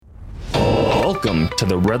Welcome to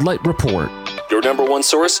the Red Light Report, your number one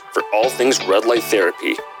source for all things red light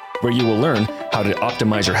therapy, where you will learn how to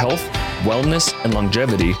optimize your health, wellness, and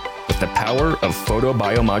longevity with the power of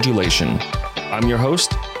photobiomodulation. I'm your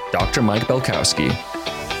host, Dr. Mike Belkowski.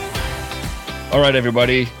 All right,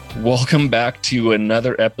 everybody, welcome back to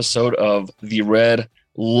another episode of the Red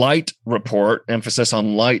Light Report, emphasis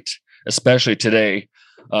on light, especially today,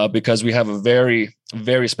 because we have a very,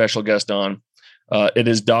 very special guest on. It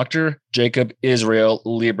is Dr. Jacob Israel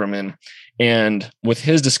Liberman. And with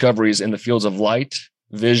his discoveries in the fields of light,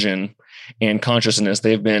 vision, and consciousness,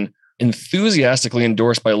 they've been enthusiastically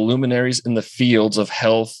endorsed by luminaries in the fields of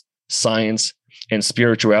health, science, and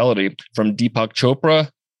spirituality, from Deepak Chopra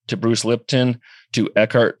to Bruce Lipton to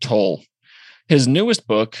Eckhart Tolle. His newest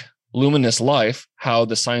book, Luminous Life: How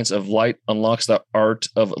the Science of Light Unlocks the Art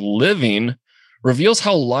of Living, reveals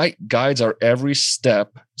how light guides our every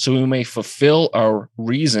step so we may fulfill our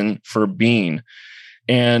reason for being.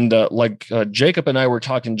 And Jacob and I were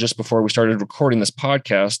talking just before we started recording this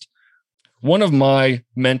podcast, one of my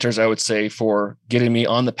mentors, I would say, for getting me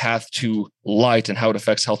on the path to light and how it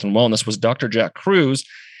affects health and wellness was Dr. Jack Kruse.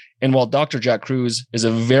 And while Dr. Jack Kruse is a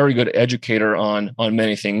very good educator on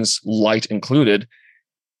many things, light included,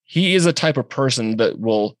 he is a type of person that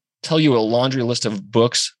will tell you a laundry list of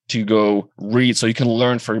books to go read so you can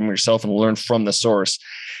learn from yourself and learn from the source.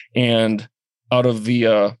 And out of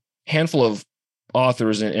the handful of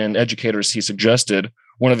authors and educators he suggested,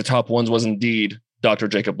 one of the top ones was indeed Dr.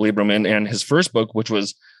 Jacob Liberman, and his first book, which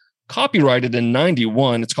was copyrighted in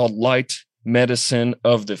 91, it's called Light Medicine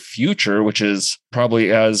of the Future, which is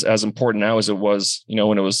probably as important now as it was,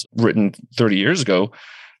 when it was written 30 years ago,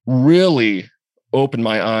 really opened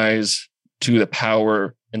my eyes to the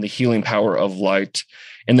power and the healing power of light.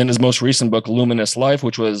 And then his most recent book, Luminous Life,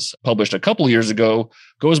 which was published a couple of years ago,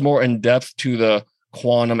 goes more in depth to the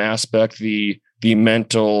quantum aspect, the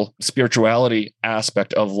mental spirituality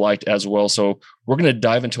aspect of light as well. So we're going to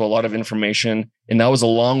dive into a lot of information. And that was a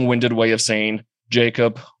long-winded way of saying,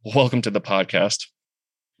 Jacob, welcome to the podcast.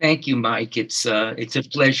 Thank you, Mike. It's a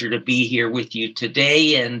pleasure to be here with you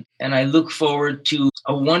today. And I look forward to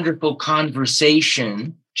a wonderful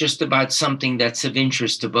conversation just about something that's of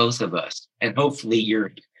interest to both of us, and hopefully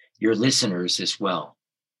your listeners as well.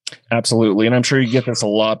 Absolutely. And I'm sure you get this a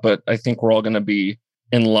lot, but I think we're all going to be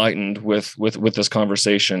enlightened with this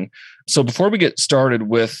conversation. So before we get started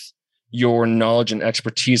with your knowledge and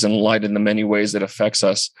expertise in light in the many ways that affects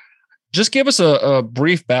us, just give us a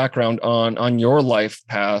brief background on your life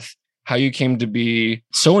path, how you came to be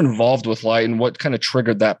so involved with light and what kind of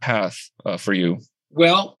triggered that path for you.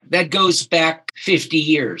 Well, that goes back 50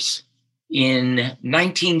 years. In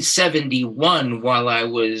 1971, while I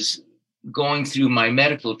was going through my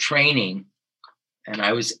medical training and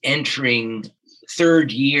I was entering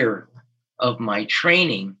third year of my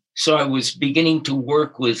training, so I was beginning to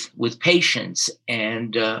work with patients,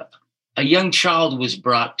 and a young child was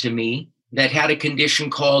brought to me that had a condition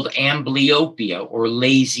called amblyopia, or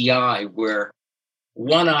lazy eye, where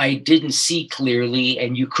one eye didn't see clearly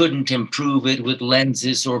and you couldn't improve it with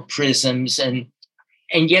lenses or prisms, and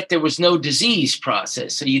yet there was no disease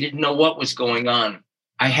process, so you didn't know what was going on.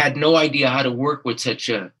 I had no idea how to work with such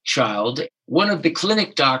a child. One of the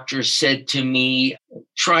clinic doctors said to me,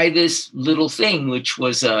 try this little thing, which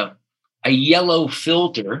was a yellow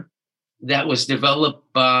filter that was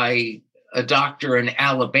developed by a doctor in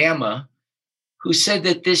Alabama, who said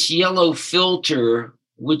that this yellow filter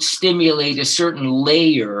would stimulate a certain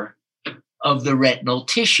layer of the retinal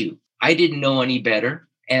tissue. I didn't know any better,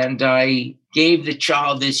 and I gave the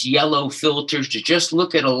child this yellow filter to just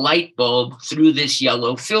look at a light bulb through this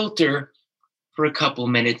yellow filter for a couple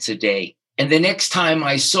minutes a day. And the next time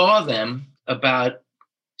I saw them, about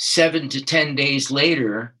 7 to 10 days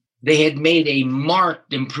later, they had made a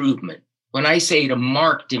marked improvement. When I say a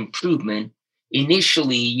marked improvement,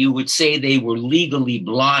 initially, you would say they were legally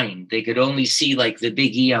blind. They could only see like the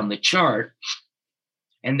big E on the chart.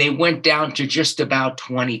 And they went down to just about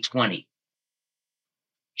 20/20,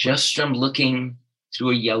 just from looking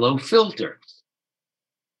through a yellow filter.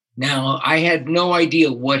 Now, I had no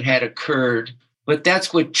idea what had occurred, but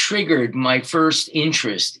that's what triggered my first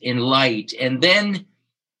interest in light. And then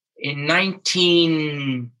in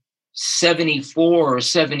 1974 or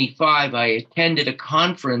 75, I attended a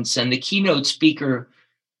conference, and the keynote speaker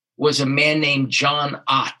was a man named John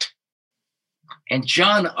Ott. And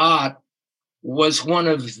John Ott was one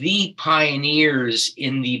of the pioneers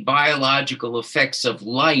in the biological effects of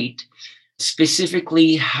light,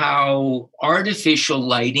 specifically how artificial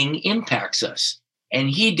lighting impacts us. And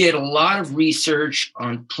he did a lot of research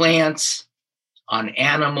on plants, on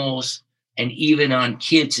animals, and even on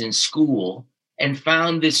kids in school. and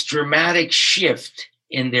found this dramatic shift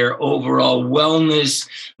in their overall wellness,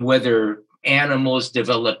 whether animals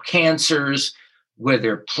developed cancers,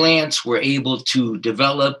 whether plants were able to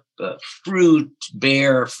develop fruit,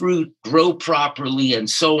 bear fruit, grow properly, and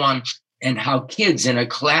so on, and how kids in a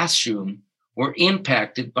classroom were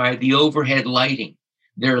impacted by the overhead lighting,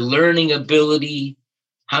 their learning ability,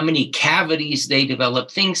 how many cavities they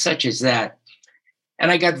developed, things such as that.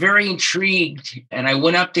 And I got very intrigued, and I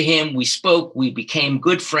went up to him. We spoke. We became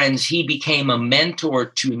good friends. He became a mentor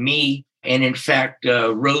to me, and in fact,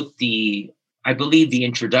 wrote I believe, the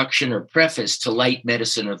introduction or preface to Light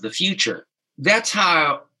Medicine of the Future. That's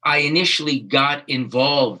how I initially got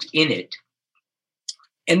involved in it.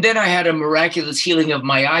 And then I had a miraculous healing of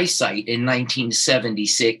my eyesight in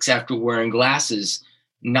 1976 after wearing glasses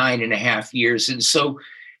 9.5 years. And so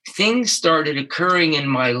things started occurring in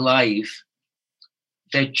my life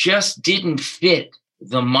that just didn't fit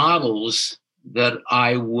the models that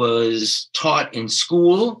I was taught in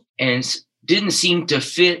school and didn't seem to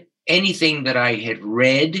fit anything that I had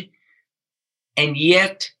read. And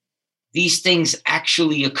yet these things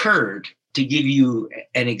actually occurred. To give you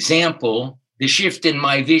an example, the shift in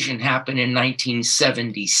my vision happened in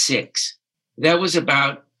 1976. That was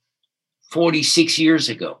about 46 years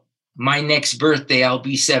ago. My next birthday, I'll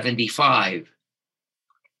be 75.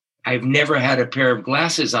 I've never had a pair of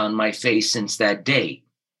glasses on my face since that day.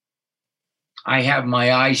 I have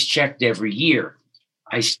my eyes checked every year.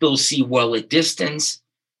 I still see well at distance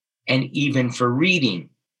and even for reading.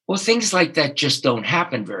 Well, things like that just don't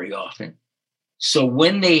happen very often. So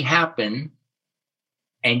when they happen,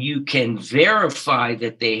 and you can verify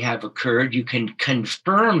that they have occurred, you can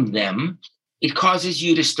confirm them, it causes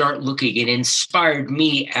you to start looking. It inspired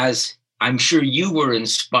me, as I'm sure you were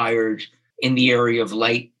inspired in the area of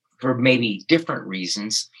light for maybe different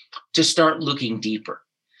reasons, to start looking deeper.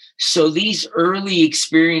 So these early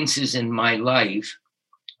experiences in my life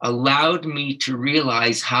allowed me to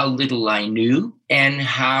realize how little I knew and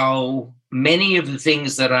how many of the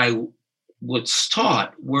things that I was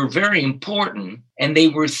taught were very important, and they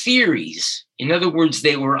were theories. In other words,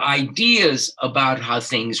 they were ideas about how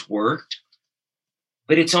things worked.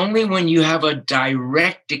 But it's only when you have a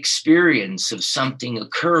direct experience of something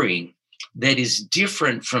occurring that is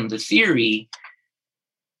different from the theory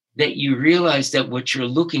that you realize that what you're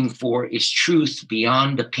looking for is truth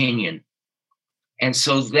beyond opinion. And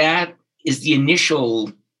so that is the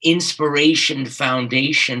initial inspiration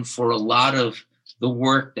foundation for a lot of the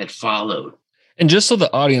work that followed. And just so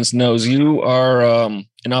the audience knows, you are an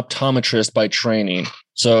optometrist by training.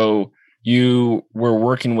 So you were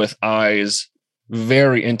working with eyes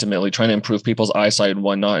very intimately, trying to improve people's eyesight and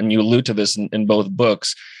whatnot. And you allude to this in both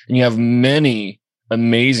books. And you have many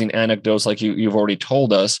amazing anecdotes, like you've already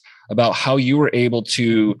told us, about how you were able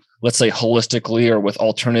to, let's say holistically or with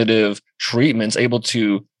alternative treatments, able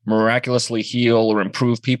to miraculously heal or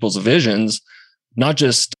improve people's visions, not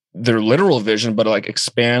just their literal vision, but like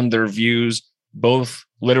expand their views, both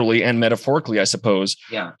literally and metaphorically, I suppose.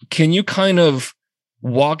 Yeah. Can you kind of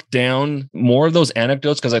walk down more of those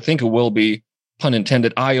anecdotes? Because I think it will be, pun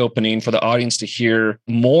intended, eye-opening for the audience to hear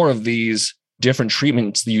more of these different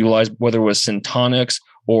treatments that you utilize, whether it was syntonics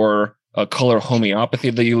or color homeopathy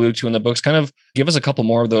that you allude to in the books. Kind of give us a couple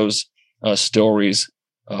more of those stories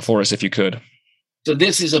for us, if you could. So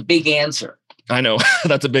this is a big answer. I know.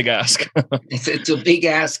 That's a big ask. It's a big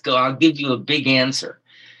ask. I'll give you a big answer.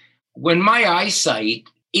 When my eyesight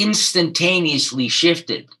instantaneously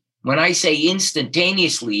shifted, when I say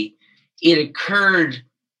instantaneously, it occurred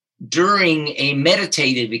during a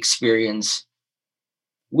meditative experience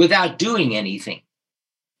without doing anything.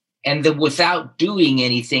 And the without doing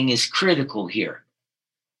anything is critical here,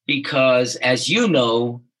 because as you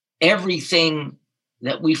know, everything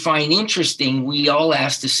that we find interesting, we all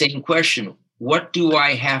ask the same question: what do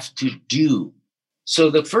I have to do?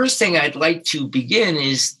 So the first thing I'd like to begin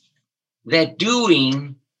is that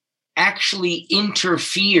doing actually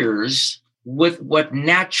interferes with what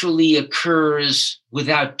naturally occurs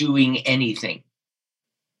without doing anything.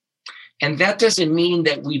 And that doesn't mean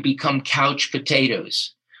that we become couch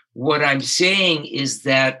potatoes. What I'm saying is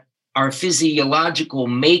that our physiological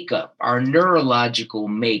makeup, our neurological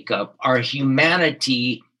makeup, our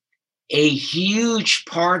humanity, a huge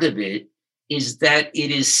part of it is that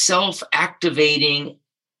it is self-activating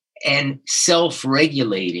and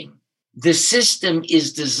self-regulating. The system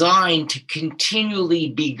is designed to continually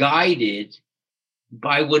be guided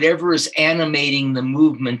by whatever is animating the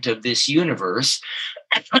movement of this universe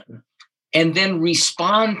and then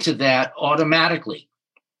respond to that automatically.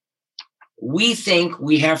 We think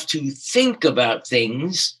we have to think about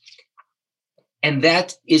things And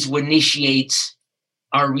that is what initiates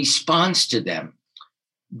our response to them.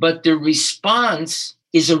 But the response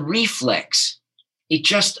is a reflex. It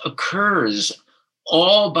just occurs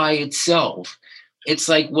all by itself. It's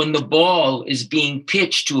like when the ball is being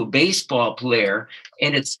pitched to a baseball player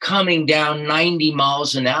and it's coming down 90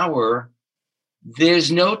 miles an hour,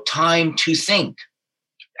 there's no time to think.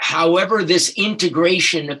 However, this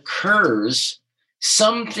integration occurs,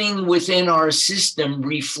 something within our system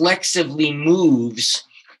reflexively moves.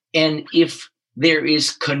 And if there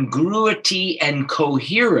is congruity and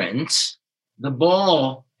coherence, the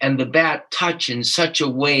ball and the bat touch in such a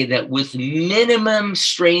way that with minimum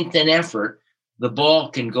strength and effort, the ball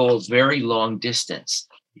can go a very long distance.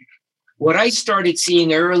 What I started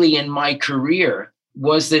seeing early in my career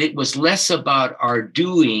was that it was less about our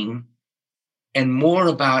doing and more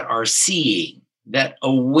about our seeing, that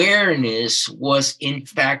awareness was in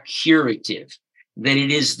fact curative, that it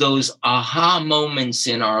is those aha moments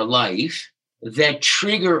in our life that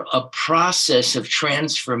trigger a process of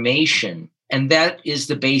transformation. And that is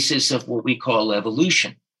the basis of what we call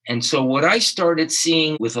evolution. And so what I started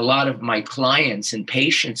seeing with a lot of my clients and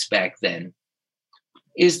patients back then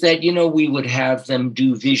is that, we would have them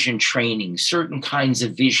do vision training, certain kinds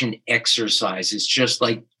of vision exercises, just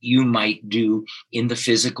like you might do in the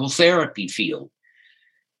physical therapy field.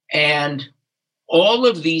 And all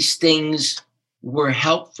of these things were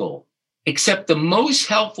helpful, except the most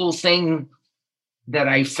helpful thing that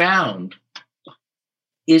I found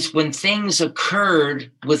is when things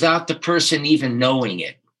occurred without the person even knowing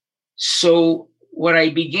it. So what I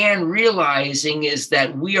began realizing is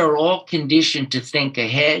that we are all conditioned to think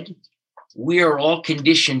ahead. We are all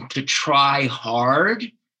conditioned to try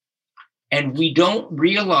hard. And we don't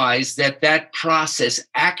realize that that process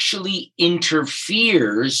actually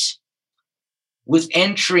interferes with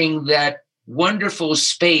entering that wonderful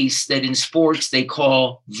space that in sports they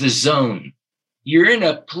call the zone. You're in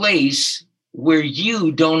a place where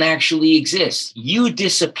you don't actually exist. You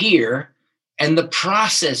disappear and the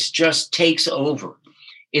process just takes over.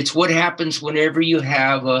 It's what happens whenever you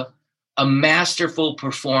have a masterful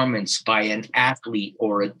performance by an athlete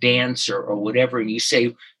or a dancer or whatever. And you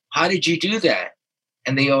say, how did you do that?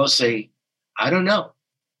 And they all say, I don't know.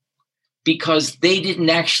 Because they didn't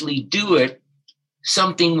actually do it.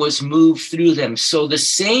 Something was moved through them. So the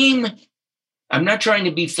same, I'm not trying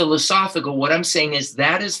to be philosophical. What I'm saying is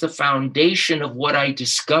that is the foundation of what I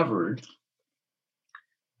discovered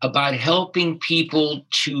about helping people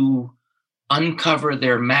to uncover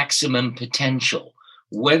their maximum potential,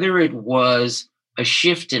 whether it was a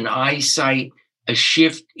shift in eyesight, a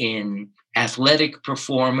shift in athletic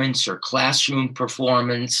performance or classroom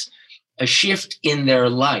performance, a shift in their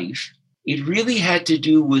life. It really had to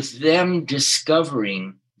do with them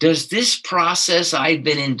discovering, does this process I've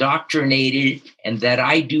been indoctrinated and that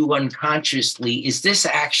I do unconsciously, is this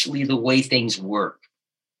actually the way things work?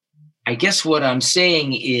 I guess what I'm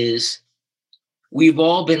saying is we've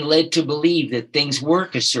all been led to believe that things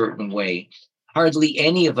work a certain way. Hardly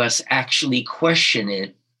any of us actually question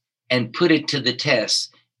it and put it to the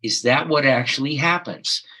test. Is that what actually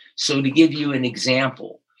happens? So to give you an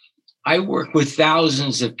example, I worked with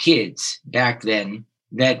thousands of kids back then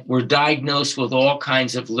that were diagnosed with all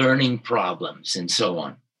kinds of learning problems and so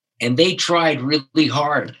on. And they tried really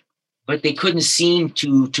hard, but they couldn't seem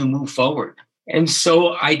to move forward. And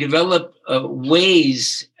so I developed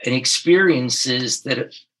ways and experiences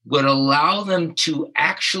that would allow them to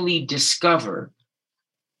actually discover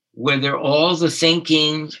whether all the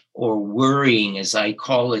thinking or worrying, as I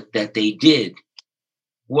call it, that they did,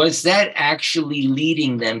 was that actually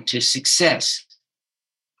leading them to success?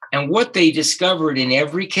 And what they discovered in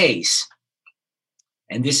every case,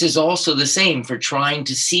 and this is also the same for trying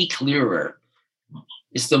to see clearer,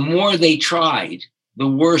 is the more they tried, the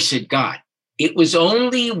worse it got. It was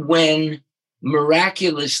only when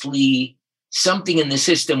miraculously something in the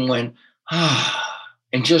system went,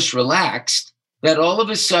 and just relaxed, that all of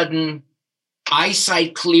a sudden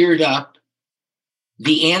eyesight cleared up.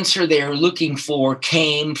 The answer they were looking for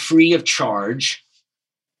came free of charge.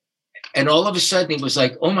 And all of a sudden it was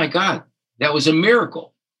like, oh my God, that was a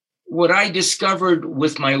miracle. What I discovered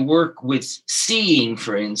with my work with seeing,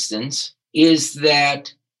 for instance, is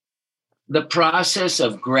that the process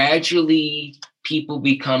of gradually people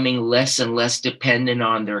becoming less and less dependent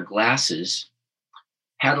on their glasses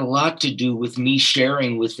had a lot to do with me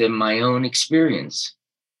sharing with them my own experience.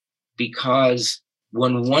 Because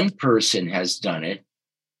when one person has done it,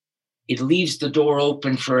 it leaves the door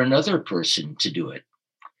open for another person to do it.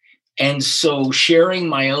 And so sharing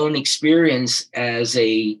my own experience as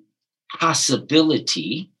a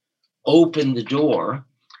possibility opened the door.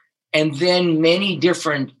 and then many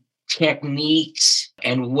different techniques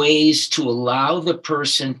and ways to allow the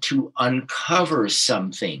person to uncover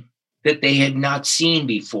something that they had not seen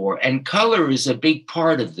before. And color is a big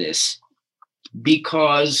part of this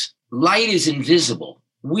because light is invisible.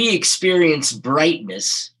 We experience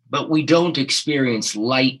brightness, but we don't experience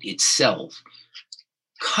light itself.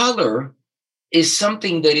 Color is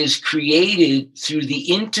something that is created through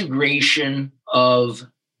the integration of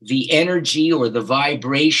the energy or the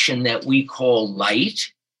vibration that we call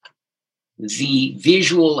light, the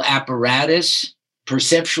visual apparatus,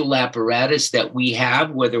 perceptual apparatus that we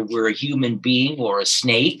have, whether we're a human being or a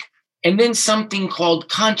snake, and then something called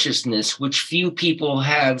consciousness, which few people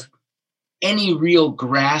have any real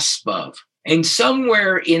grasp of. And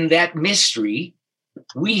somewhere in that mystery,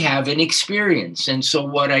 we have an experience. And so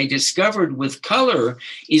what I discovered with color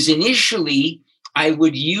is initially I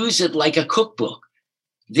would use it like a cookbook.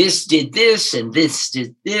 This did this and this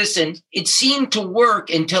did this, and it seemed to work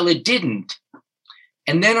until it didn't.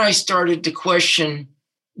 And then I started to question,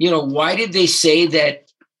 why did they say that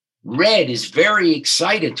red is very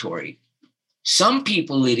excitatory? Some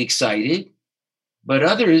people it excited, but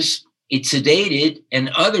others it sedated, and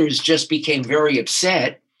others just became very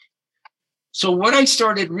upset. So what I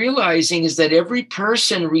started realizing is that every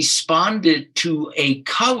person responded to a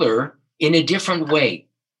color in a different way,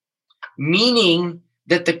 meaning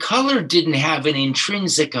that the color didn't have an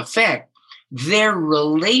intrinsic effect. Their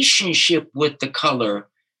relationship with the color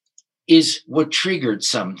is what triggered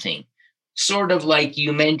something. Sort of like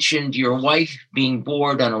you mentioned your wife being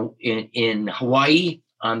bored in Hawaii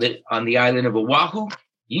on the island of Oahu.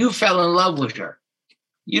 You fell in love with her.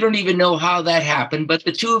 You don't even know how that happened, but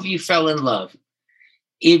the two of you fell in love.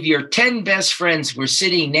 If your 10 best friends were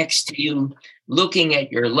sitting next to you looking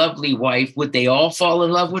at your lovely wife, would they all fall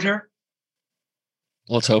in love with her?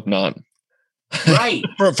 Let's hope not. Right.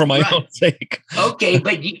 for my own sake. Okay,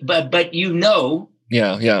 but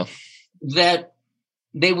Yeah. that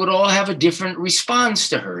they would all have a different response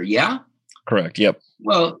to her, yeah? Correct. Yep.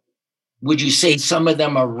 Well, would you say some of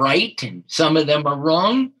them are right and some of them are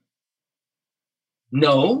wrong?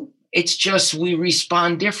 No, it's just we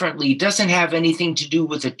respond differently. It doesn't have anything to do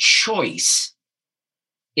with a choice.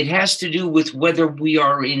 It has to do with whether we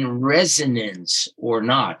are in resonance or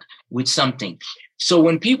not with something. So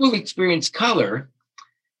when people experience color,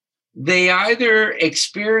 they either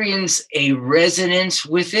experience a resonance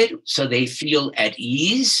with it, so they feel at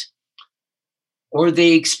ease, or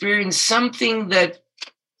they experience something that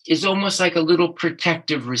is almost like a little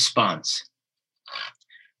protective response.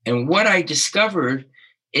 And what I discovered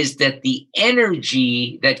is that the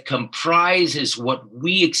energy that comprises what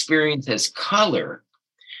we experience as color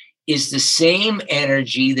is the same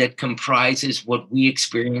energy that comprises what we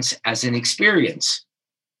experience as an experience.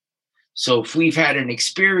 So if we've had an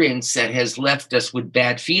experience that has left us with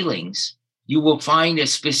bad feelings, you will find a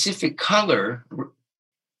specific color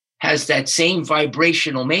has that same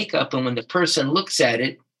vibrational makeup. And when the person looks at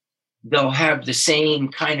it, they'll have the same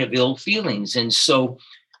kind of ill feelings. And so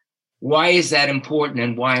why is that important?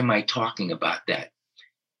 And why am I talking about that?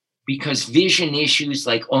 Because vision issues,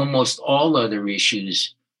 like almost all other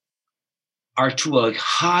issues, are to a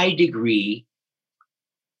high degree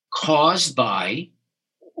caused by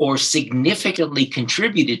or significantly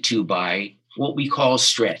contributed to by what we call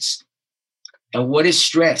stress. And what is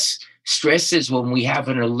stress? Stress is when we have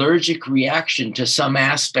an allergic reaction to some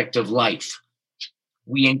aspect of life.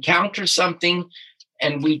 We encounter something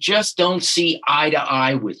and we just don't see eye to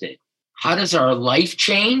eye with it. How does our life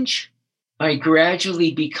change? By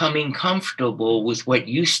gradually becoming comfortable with what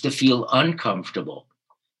used to feel uncomfortable.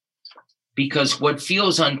 Because what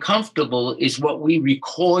feels uncomfortable is what we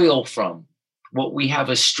recoil from, what we have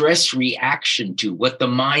a stress reaction to, what the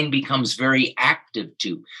mind becomes very active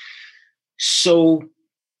to. So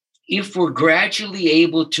if we're gradually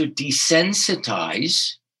able to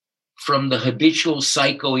desensitize from the habitual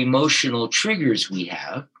psycho-emotional triggers we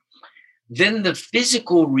have, then the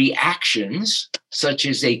physical reactions, such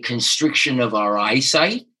as a constriction of our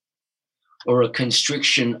eyesight, or a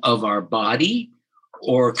constriction of our body,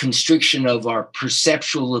 or a constriction of our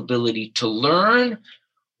perceptual ability to learn,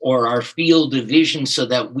 or our field of vision so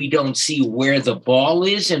that we don't see where the ball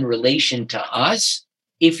is in relation to us,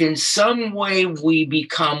 if in some way we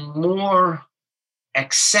become more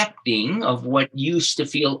accepting of what used to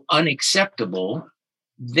feel unacceptable,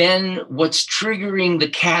 then what's triggering the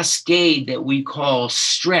cascade that we call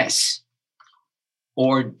stress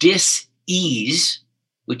or dis-ease,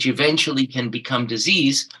 which eventually can become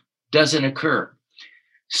disease, doesn't occur.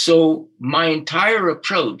 So my entire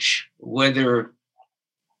approach, whether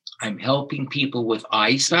I'm helping people with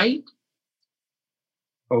eyesight,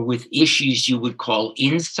 or with issues you would call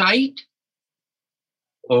insight,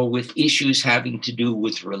 or with issues having to do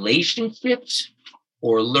with relationships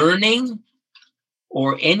or learning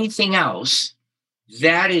or anything else,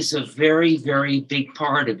 that is a very, very big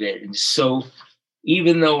part of it. And so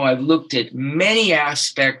even though I've looked at many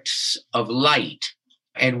aspects of light,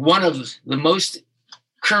 and one of the most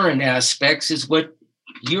current aspects is what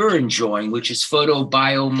you're enjoying, which is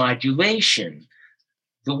photobiomodulation.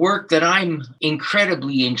 The work that I'm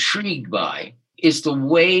incredibly intrigued by is the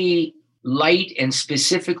way light, and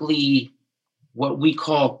specifically what we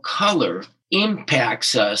call color,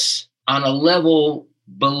 impacts us on a level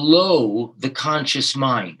below the conscious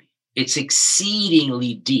mind. It's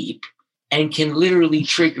exceedingly deep and can literally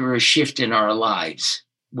trigger a shift in our lives.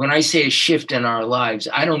 When I say a shift in our lives,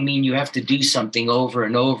 I don't mean you have to do something over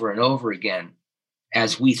and over and over again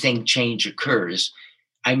as we think change occurs.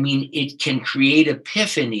 I mean, it can create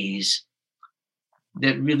epiphanies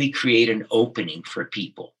that really create an opening for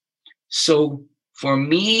people. So for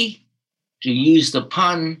me, to use the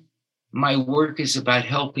pun, my work is about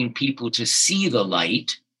helping people to see the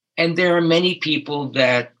light. And there are many people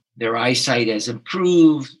that their eyesight has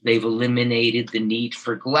improved. They've eliminated the need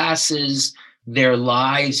for glasses. Their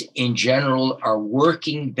lives in general are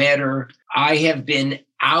working better. I have been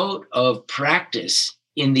out of practice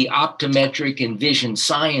in the optometric and vision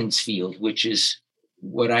science field, which is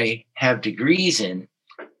what I have degrees in.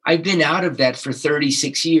 I've been out of that for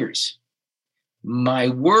 36 years. My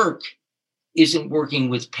work isn't working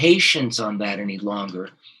with patients on that any longer.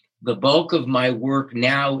 The bulk of my work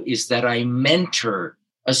now is that I mentor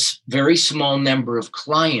a very small number of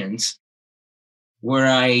clients where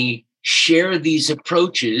I share these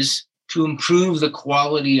approaches to improve the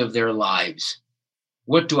quality of their lives.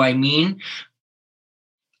 What do I mean?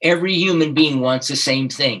 Every human being wants the same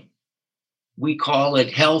thing. We call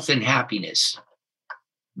it health and happiness.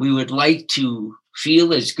 We would like to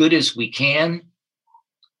feel as good as we can.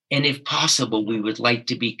 And if possible, we would like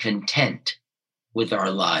to be content with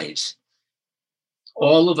our lives.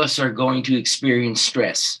 All of us are going to experience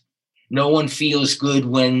stress. No one feels good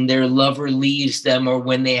when their lover leaves them, or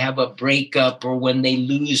when they have a breakup, or when they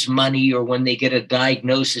lose money, or when they get a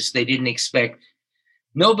diagnosis they didn't expect.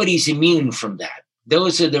 Nobody's immune from that.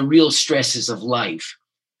 Those are the real stresses of life.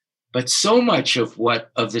 But so much of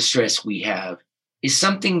the stress we have is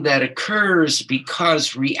something that occurs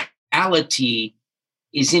because reality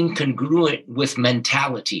is incongruent with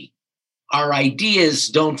mentality. Our ideas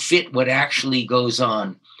don't fit what actually goes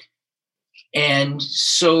on. And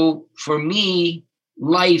so for me,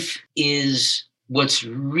 life is what's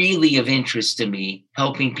really of interest to me,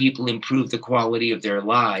 helping people improve the quality of their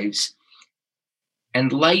lives.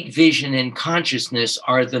 And light, vision, and consciousness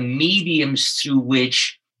are the mediums through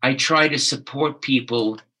which I try to support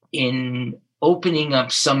people in opening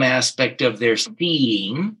up some aspect of their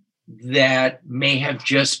being that may have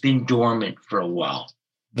just been dormant for a while.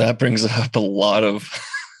 That brings up a lot of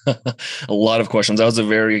questions. That was a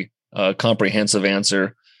very comprehensive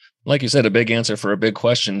answer. Like you said, a big answer for a big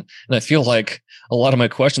question. And I feel like a lot of my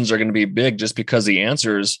questions are going to be big just because the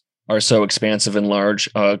answers are so expansive and large,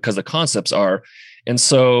 because the concepts are. And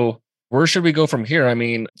so where should we go from here? I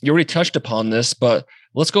mean, you already touched upon this, but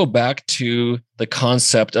let's go back to the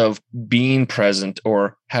concept of being present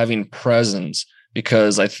or having presence.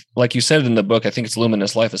 Because like you said in the book, I think it's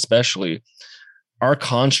Luminous Life especially, our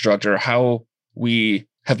construct or how we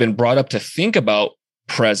have been brought up to think about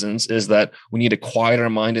presence is that we need to quiet our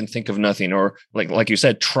mind and think of nothing, or like you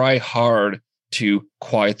said, try hard to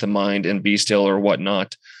quiet the mind and be still or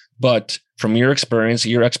whatnot. But from your experience,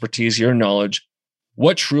 your expertise, your knowledge,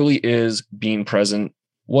 what truly is being present?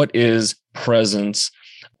 What is presence?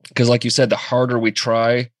 Because like you said, the harder we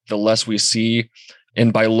try, the less we see.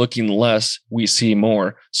 And by looking less, we see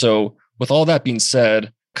more. So with all that being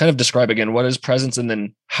said, kind of describe again, what is presence? And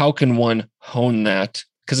then how can one hone that?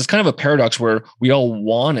 Because it's kind of a paradox where we all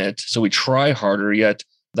want it, so we try harder, yet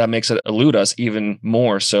that makes it elude us even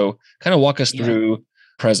more. So kind of walk us through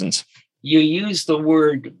presence. You use the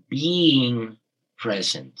word being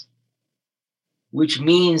present, which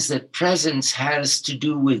means that presence has to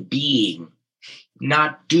do with being,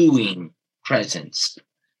 not doing presence.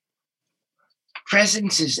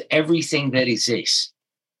 Presence is everything that exists.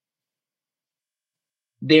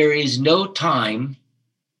 There is no time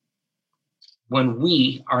when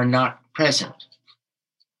we are not present.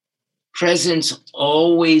 Presence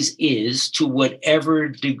always is, to whatever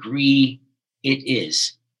degree it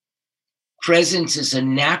is. Presence is a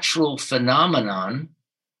natural phenomenon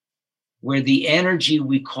where the energy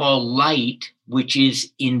we call light, which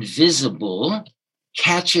is invisible,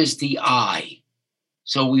 catches the eye.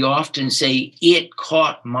 So we often say, it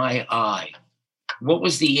caught my eye. What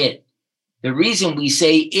was the it? The reason we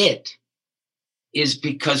say it is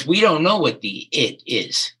because we don't know what the it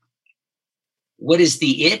is. What is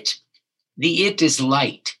the it? The it is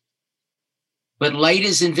light. But light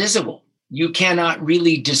is invisible. You cannot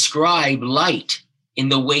really describe light in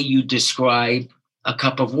the way you describe a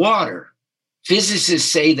cup of water.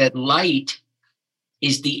 Physicists say that light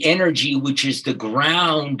is the energy which is the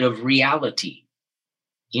ground of reality.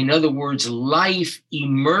 In other words, life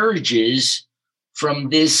emerges from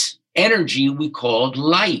this energy we called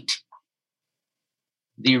light.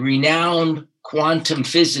 The renowned quantum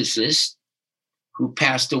physicist who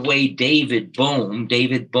passed away, David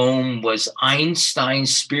Bohm was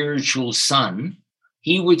Einstein's spiritual son.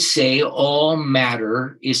 He would say all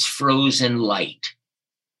matter is frozen light.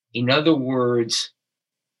 In other words,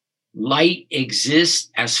 light exists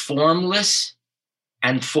as formless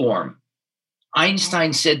and form.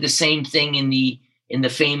 Einstein said the same thing in the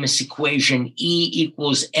famous equation E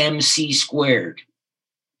equals mc squared.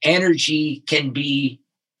 Energy can be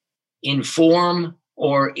in form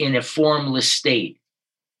or in a formless state,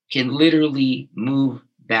 can literally move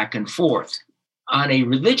back and forth. On a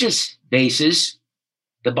religious basis,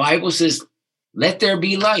 the Bible says, let there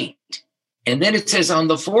be light. And then it says, on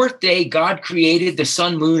the fourth day, God created the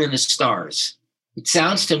sun, moon, and the stars. It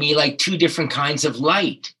sounds to me like two different kinds of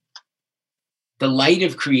light. The light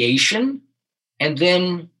of creation, and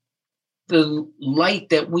then the light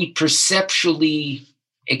that we perceptually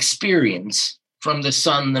experience from the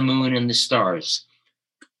sun, the moon, and the stars.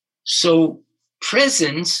 So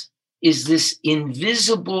presence is this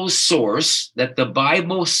invisible source that the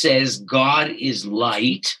Bible says God is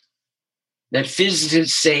light, that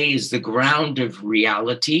physicists say is the ground of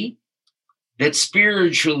reality, that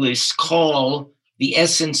spiritualists call the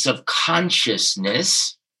essence of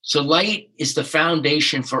consciousness. So light is the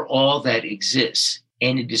foundation for all that exists,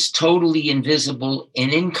 and it is totally invisible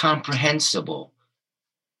and incomprehensible.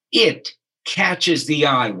 It catches the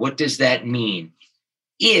eye. What does that mean?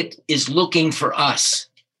 It is looking for us.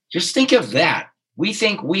 Just think of that. We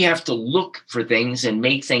think we have to look for things and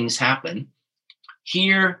make things happen.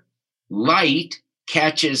 Here, light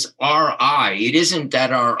catches our eye. It isn't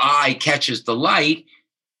that our eye catches the light.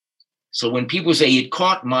 So when people say it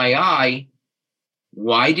caught my eye,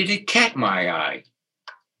 why did it catch my eye?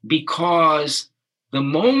 Because the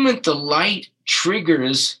moment the light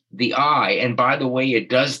triggers the eye, and by the way, it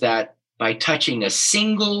does that by touching a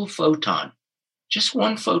single photon, just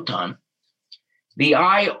one photon, the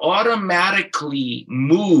eye automatically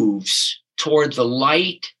moves toward the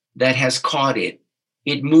light that has caught it.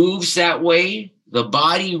 It moves that way. The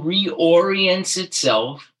body reorients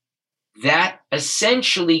itself. That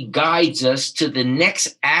essentially guides us to the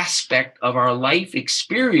next aspect of our life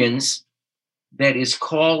experience that is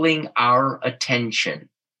calling our attention.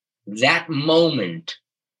 That moment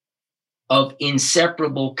of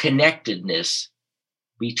inseparable connectedness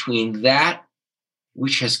between that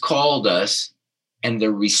which has called us and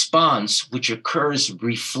the response which occurs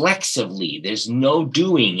reflexively. There's no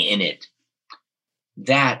doing in it.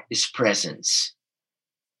 That is presence.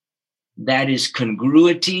 That is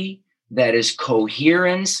congruity. That is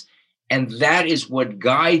coherence. And that is what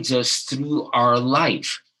guides us through our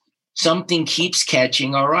life. Something keeps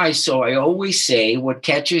catching our eye. So I always say what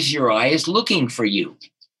catches your eye is looking for you.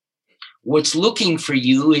 What's looking for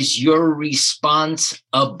you is your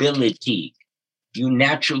responsibility. You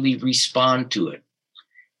naturally respond to it.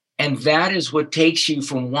 And that is what takes you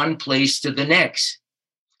from one place to the next.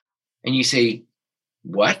 And you say,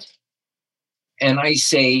 what? And I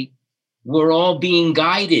say, we're all being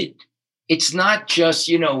guided. It's not just,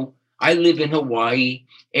 I live in Hawaii.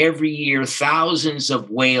 Every year, thousands of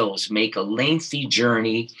whales make a lengthy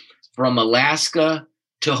journey from Alaska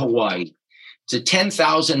to Hawaii. It's a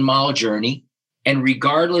 10,000-mile journey. And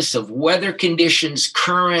regardless of weather conditions,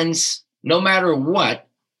 currents, no matter what,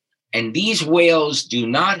 and these whales do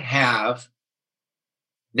not have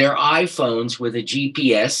their iPhones with a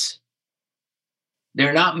GPS.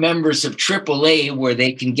 They're not members of AAA where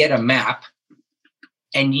they can get a map.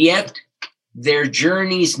 And yet their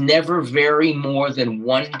journeys never vary more than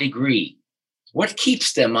 1 degree. What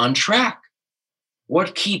keeps them on track?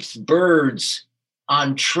 What keeps birds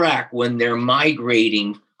on track when they're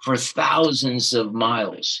migrating for thousands of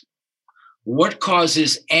miles? What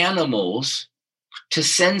causes animals to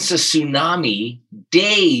sense a tsunami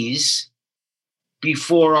days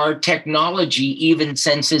before our technology even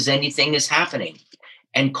senses anything is happening,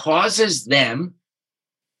 and causes them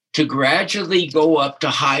to gradually go up to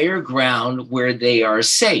higher ground where they are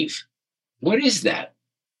safe? What is that?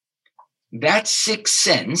 That sixth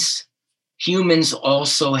sense humans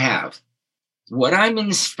also have. What I'm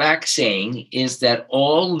in fact saying is that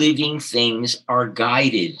all living things are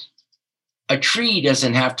guided. A tree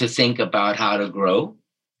doesn't have to think about how to grow.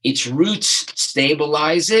 Its roots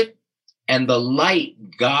stabilize it, and the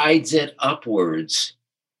light guides it upwards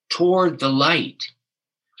toward the light.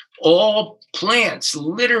 All plants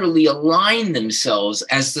literally align themselves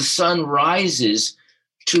as the sun rises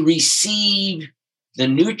to receive the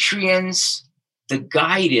nutrients, the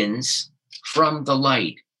guidance from the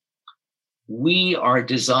light. We are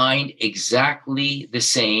designed exactly the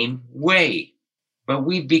same way, but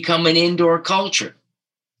we've become an indoor culture.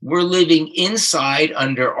 We're living inside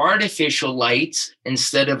under artificial lights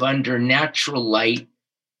instead of under natural light,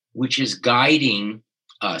 which is guiding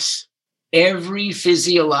us. Every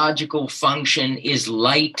physiological function is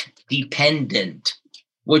light dependent.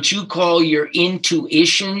 What you call your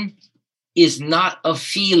intuition is not a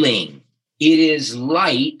feeling. It is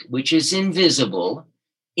light, which is invisible,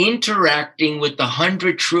 interacting with the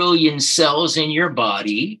 100 trillion cells in your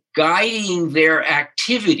body, guiding their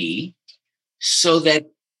activity so that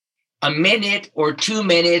a minute or 2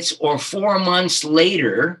 minutes or 4 months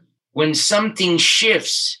later, when something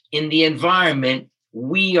shifts in the environment,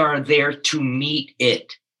 we are there to meet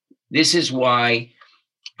it. This is why,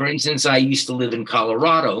 for instance, I used to live in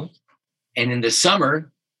Colorado, and in the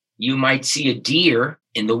summer, you might see a deer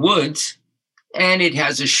in the woods, and it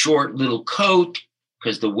has a short little coat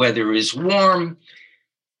because the weather is warm.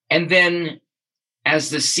 And then as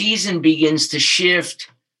the season begins to shift,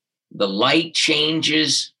 the light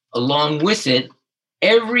changes along with it.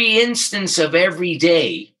 Every instance of every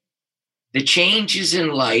day, the changes in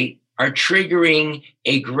light are triggering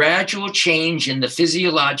a gradual change in the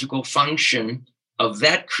physiological function of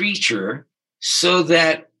that creature so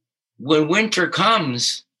that when winter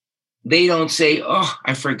comes, they don't say, oh,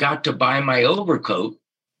 I forgot to buy my overcoat.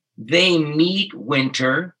 They meet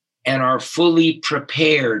winter and are fully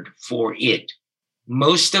prepared for it.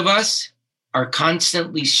 Most of us are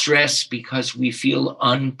constantly stressed because we feel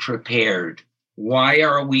unprepared. Why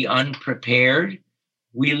are we unprepared?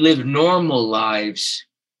 We live normal lives,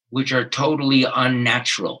 which are totally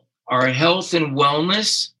unnatural. Our health and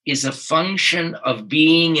wellness is a function of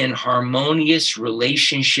being in harmonious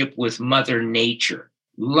relationship with Mother Nature.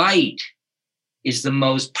 Light is the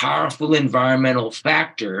most powerful environmental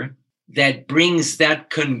factor that brings that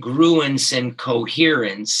congruence and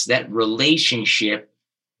coherence, that relationship,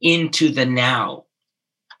 into the now.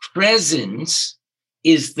 Presence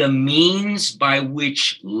is the means by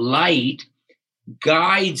which light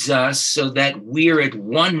guides us so that we're at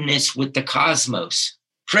oneness with the cosmos.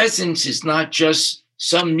 Presence is not just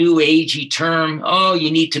some new agey term, oh, you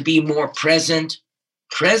need to be more present.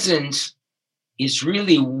 Presence is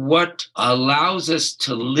really what allows us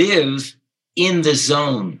to live in the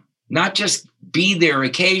zone, not just be there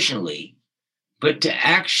occasionally, but to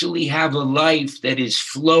actually have a life that is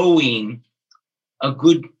flowing a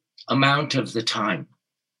good amount of the time.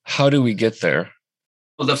 How do we get there?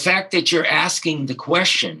 Well, the fact that you're asking the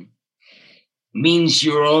question means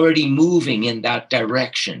you're already moving in that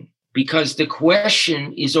direction, because the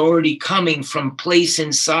question is already coming from a place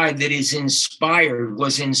inside that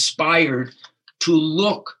was inspired to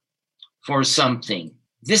look for something.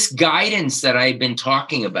 This guidance that I've been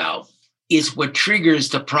talking about is what triggers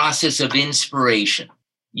the process of inspiration.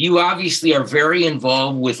 You obviously are very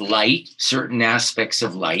involved with light, certain aspects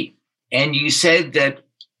of light. And you said that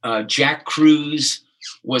Jack Cruz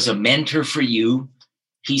was a mentor for you.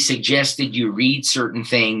 He suggested you read certain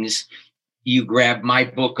things. You grabbed my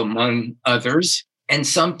book, among others, and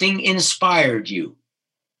something inspired you.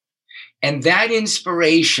 And that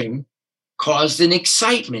inspiration caused an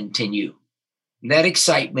excitement in you. That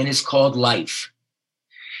excitement is called life.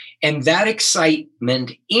 And that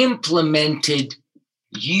excitement implemented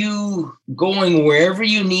you going wherever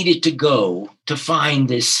you needed to go to find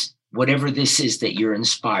this, whatever this is that you're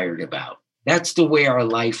inspired about. That's the way our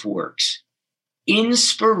life works.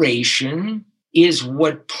 Inspiration is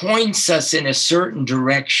what points us in a certain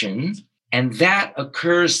direction, and that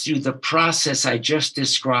occurs through the process I just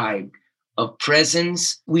described of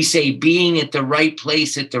presence. We say being at the right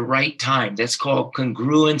place at the right time. That's called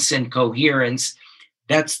congruence and coherence.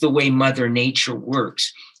 That's the way Mother Nature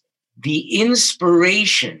works. The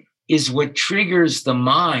inspiration is what triggers the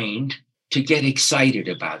mind to get excited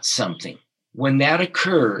about something. When that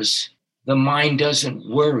occurs, the mind doesn't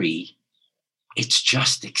worry. It's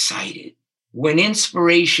just excited. When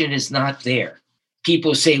inspiration is not there,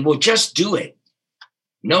 people say, well, just do it.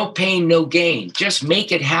 No pain, no gain. Just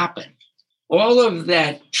make it happen. All of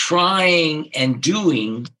that trying and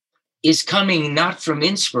doing is coming not from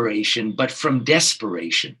inspiration, but from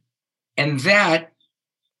desperation. And that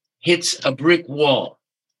hits a brick wall.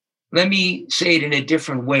 Let me say it in a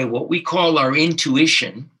different way. What we call our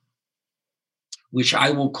intuition, which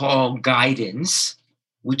I will call guidance,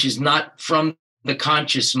 which is not from the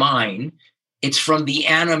conscious mind, it's from the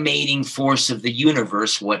animating force of the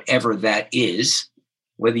universe, whatever that is,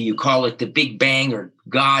 whether you call it the Big Bang or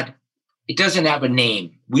God, it doesn't have a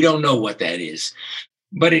name. We don't know what that is,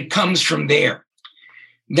 but it comes from there.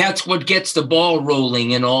 That's what gets the ball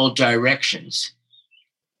rolling in all directions.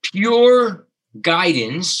 Pure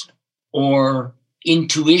guidance or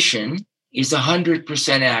intuition is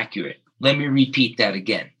 100% accurate. Let me repeat that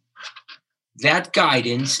again. That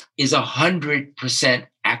guidance is 100%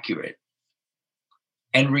 accurate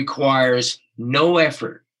and requires no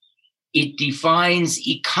effort. It defines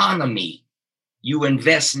economy. You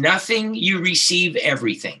invest nothing, you receive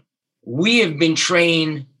everything. We have been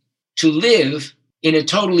trained to live in a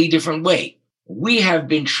totally different way. We have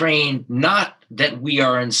been trained not that we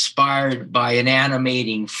are inspired by an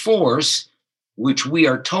animating force, which we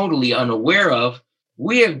are totally unaware of.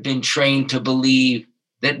 We have been trained to believe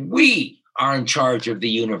that we are in charge of the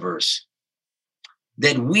universe,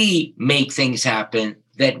 that we make things happen,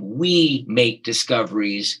 that we make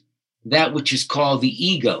discoveries, that which is called the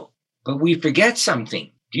ego. But we forget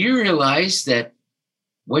something. Do you realize that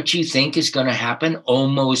what you think is going to happen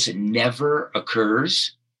almost never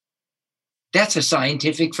occurs? That's a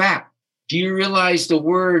scientific fact. Do you realize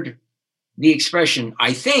the expression,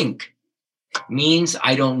 I think, means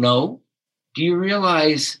I don't know? Do you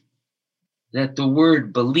realize that the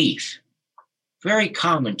word belief, very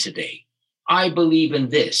common today, I believe in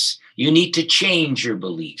this. You need to change your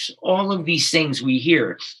beliefs. All of these things we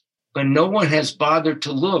hear, but no one has bothered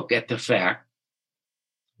to look at the fact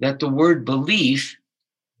that the word belief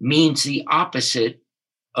means the opposite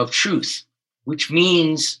of truth, which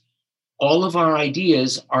means all of our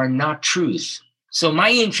ideas are not truth. So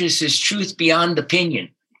my interest is truth beyond opinion.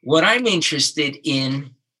 What I'm interested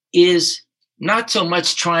in is not so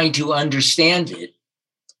much trying to understand it,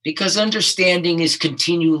 because understanding is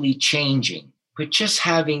continually changing, but just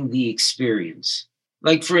having the experience.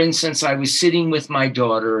 Like, for instance, I was sitting with my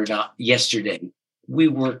daughter yesterday. We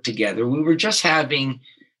worked together. We were just having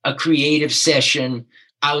a creative session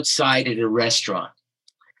outside at a restaurant.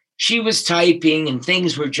 She was typing and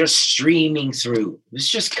things were just streaming through. It was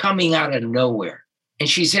just coming out of nowhere. And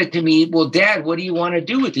she said to me, well, Dad, what do you want to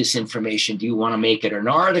do with this information? Do you want to make it an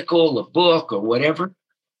article, a book, or whatever?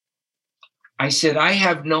 I said, I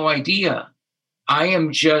have no idea. I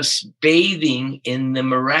am just bathing in the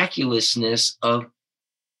miraculousness of,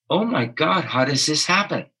 oh my God, how does this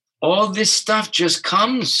happen? All this stuff just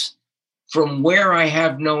comes from where I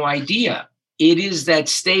have no idea. It is that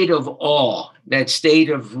state of awe, that state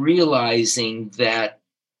of realizing that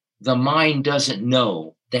the mind doesn't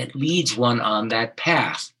know, that leads one on that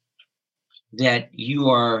path that you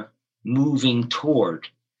are moving toward.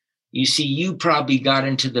 You see, you probably got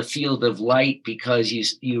into the field of light because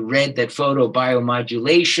you read that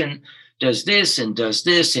photobiomodulation does this, and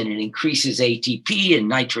it increases ATP and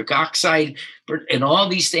nitric oxide and all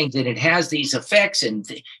these things, and it has these effects, and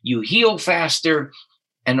you heal faster,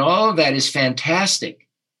 and all of that is fantastic.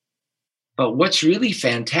 But what's really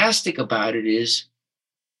fantastic about it is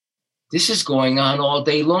this is going on all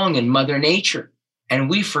day long in Mother Nature, and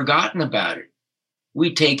we've forgotten about it.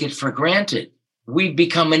 We take it for granted. We've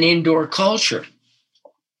become an indoor culture.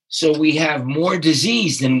 So we have more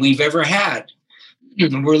disease than we've ever had.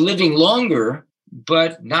 We're living longer,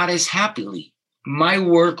 but not as happily. My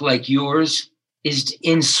work, like yours, is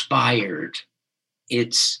inspired.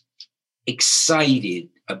 It's excited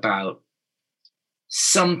about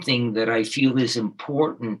something that I feel is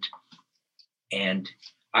important. And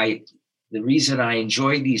the reason I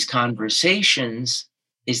enjoy these conversations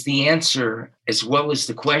is the answer, as well as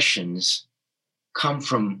the questions, come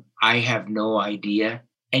from I have no idea.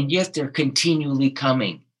 And yet they're continually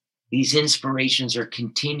coming. These inspirations are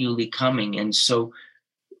continually coming. And so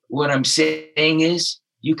what I'm saying is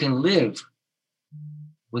you can live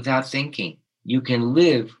without thinking. You can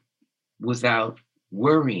live without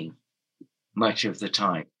worrying much of the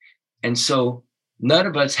time. And so none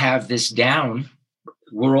of us have this down.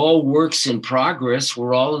 We're all works in progress.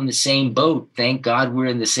 We're all in the same boat. Thank God we're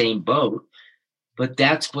in the same boat. But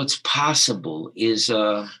that's what's possible, is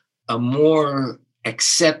a more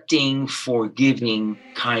accepting, forgiving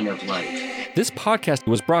kind of life. This podcast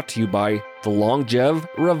was brought to you by the Longev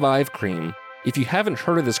Revive Cream. If you haven't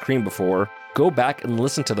heard of this cream before, go back and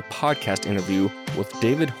listen to the podcast interview with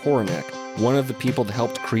David Horonek, one of the people that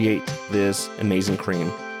helped create this amazing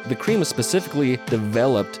cream. The cream is specifically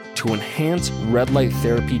developed to enhance red light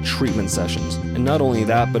therapy treatment sessions. And not only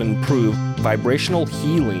that, but improve vibrational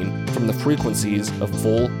healing from the frequencies of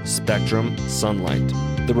full spectrum sunlight.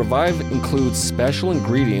 The Revive includes special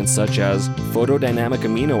ingredients such as photodynamic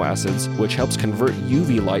amino acids, which helps convert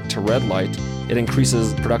UV light to red light. It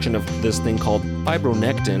increases production of this thing called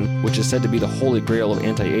fibronectin, which is said to be the holy grail of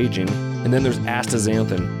anti-aging. And then there's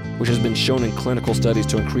astaxanthin, which has been shown in clinical studies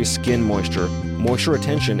to increase skin moisture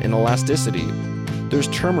retention, and elasticity. There's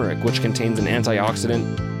turmeric, which contains an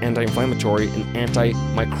antioxidant, anti-inflammatory, and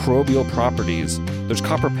antimicrobial properties. There's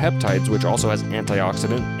copper peptides, which also has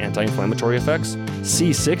antioxidant, anti-inflammatory effects.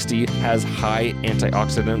 C60 has high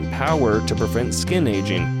antioxidant power to prevent skin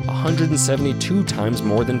aging, 172 times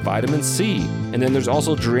more than vitamin C. And then there's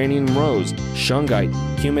also geranium rose, shungite,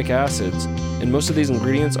 humic acids, and most of these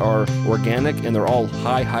ingredients are organic and they're all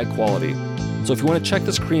high quality. So if you want to check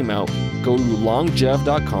this cream out, go to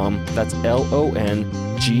longev.com, that's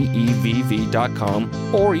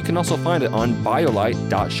LONGEVV.com, or you can also find it on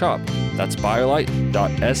biolite.shop. That's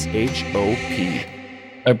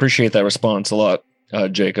biolite.shop. I appreciate that response a lot,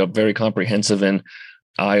 Jacob. Very comprehensive and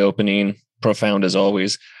eye-opening, profound as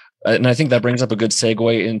always. And I think that brings up a good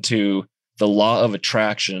segue into the law of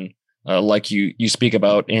attraction, like you speak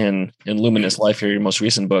about in Luminous Life here, your most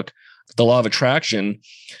recent book. The law of attraction,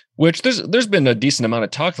 which there's been a decent amount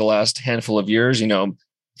of talk the last handful of years,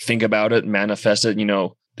 think about it, manifest it,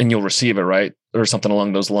 and you'll receive it, right? Or something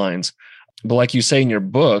along those lines. But like you say in your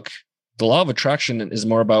book, the law of attraction is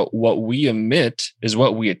more about what we emit is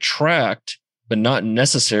what we attract, but not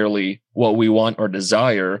necessarily what we want or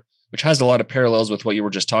desire, which has a lot of parallels with what you were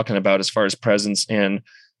just talking about as far as presence. And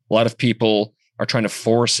a lot of people are trying to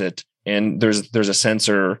force it. And there's a sense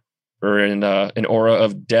or an aura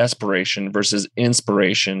of desperation versus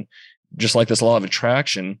inspiration. Just like this law of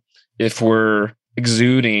attraction, if we're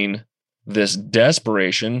exuding this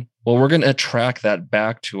desperation, well, we're going to attract that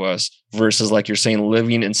back to us versus, like you're saying,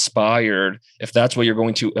 living inspired. If that's what you're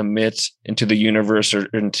going to emit into the universe or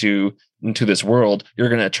into this world, you're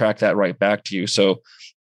going to attract that right back to you. So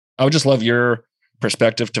I would just love your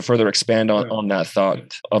perspective to further expand on that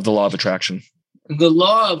thought of the law of attraction. The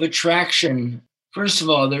law of attraction, first of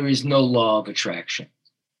all, there is no law of attraction.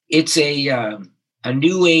 It's a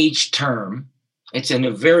new age term. It's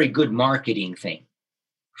a very good marketing thing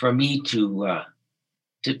for me to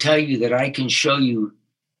tell you that I can show you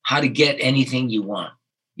how to get anything you want.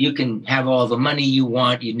 You can have all the money you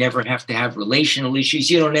want. You never have to have relational issues.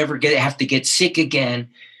 You don't ever have to get sick again.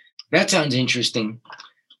 That sounds interesting.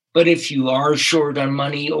 But if you are short on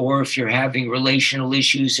money, or if you're having relational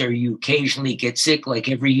issues, or you occasionally get sick like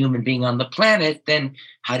every human being on the planet, then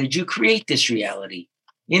how did you create this reality?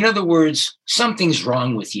 In other words, something's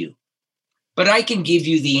wrong with you. But I can give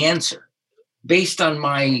you the answer. Based on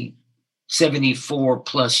my 74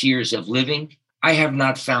 plus years of living, I have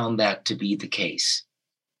not found that to be the case.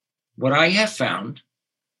 What I have found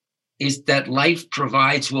is that life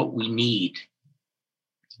provides what we need,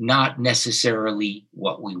 not necessarily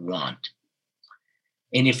what we want.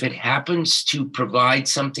 And if it happens to provide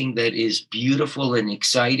something that is beautiful and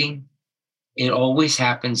exciting, it always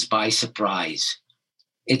happens by surprise.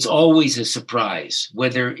 It's always a surprise,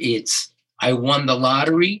 whether it's I won the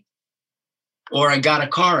lottery or I got a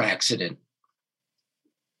car accident.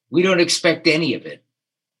 We don't expect any of it.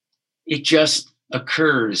 It just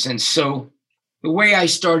occurs. And so the way I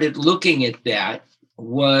started looking at that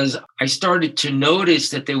was I started to notice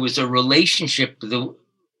that there was a relationship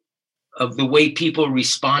of the way people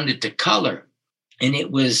responded to color. And it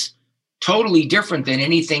was totally different than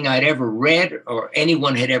anything I'd ever read or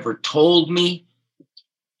anyone had ever told me.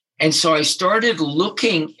 And so I started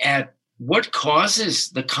looking at what causes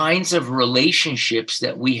the kinds of relationships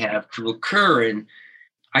that we have to occur. And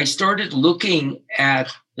I started looking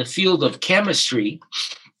at the field of chemistry,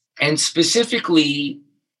 and specifically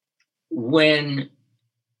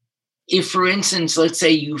if, for instance, let's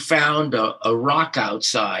say you found a rock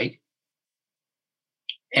outside,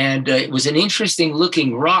 and it was an interesting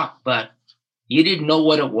looking rock, but you didn't know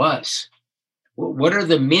what it was. What are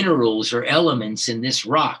the minerals or elements in this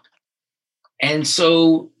rock? And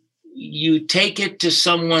so you take it to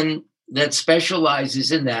someone that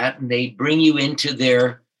specializes in that, and they bring you into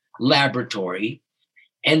their laboratory,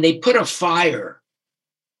 and they put a fire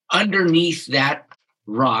underneath that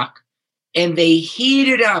rock, and they heat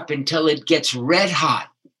it up until it gets red hot.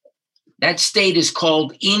 That state is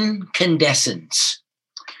called incandescence.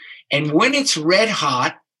 And when it's red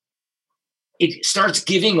hot, it starts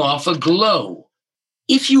giving off a glow.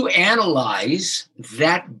 If you analyze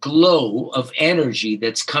that glow of energy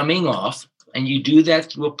that's coming off, and you do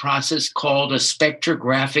that through a process called a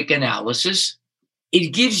spectrographic analysis,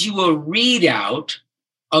 it gives you a readout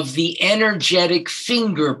of the energetic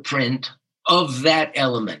fingerprint of that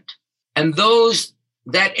element. And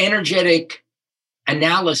that energetic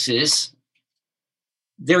analysis,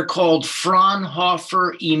 they're called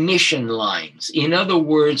Fraunhofer emission lines. In other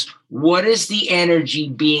words, what is the energy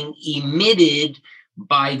being emitted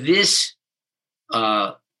by this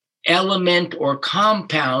element or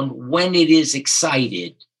compound when it is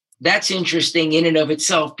excited? That's interesting in and of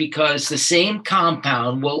itself, because the same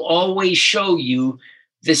compound will always show you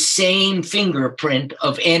the same fingerprint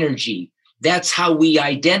of energy. That's how we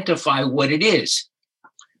identify what it is.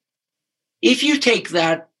 If you take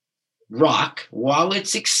that rock while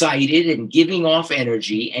it's excited and giving off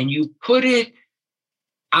energy, and you put it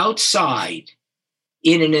outside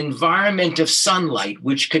in an environment of sunlight,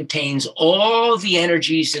 which contains all the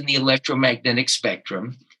energies in the electromagnetic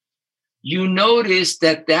spectrum, you notice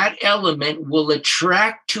that that element will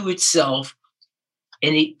attract to itself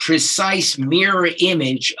a precise mirror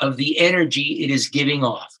image of the energy it is giving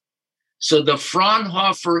off. So the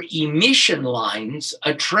Fraunhofer emission lines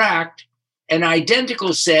attract an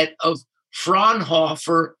identical set of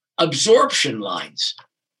Fraunhofer absorption lines.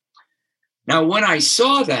 Now, when I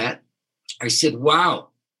saw that, I said, wow,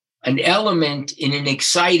 an element in an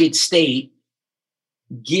excited state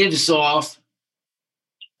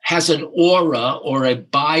has an aura or a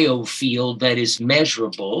biofield that is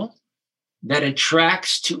measurable, that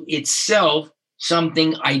attracts to itself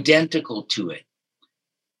something identical to it.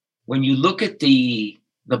 When you look at the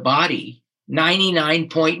body,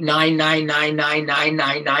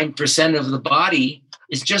 99.9999999% of the body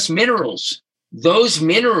is just minerals. Those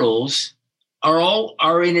minerals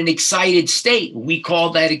are in an excited state. We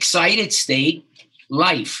call that excited state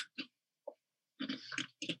life.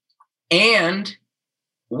 And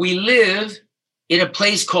we live in a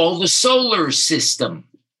place called the solar system,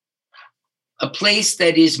 a place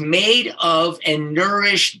that is made of and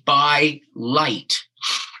nourished by light.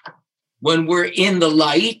 When we're in the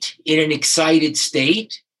light, in an excited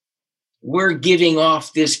state, we're giving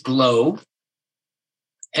off this glow.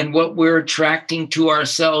 And what we're attracting to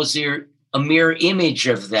ourselves is a mirror image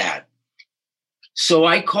of that. So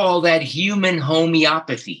I call that human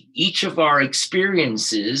homeopathy. Each of our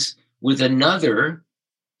experiences with another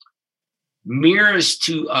mirrors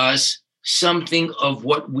to us something of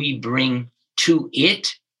what we bring to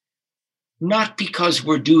it, not because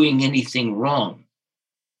we're doing anything wrong,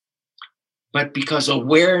 but because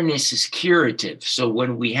awareness is curative. So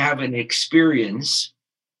when we have an experience,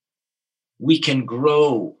 we can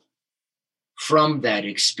grow from that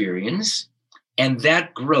experience, and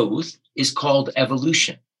that growth is called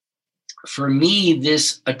evolution. For me,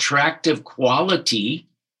 this attractive quality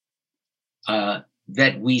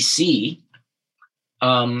that we see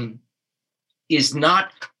is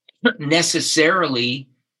not necessarily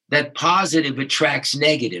that positive attracts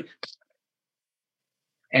negative.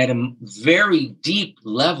 At a very deep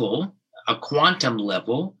level, a quantum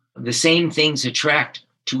level, the same things attract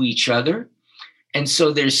to each other. And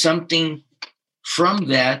so there's something from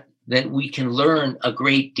that we can learn a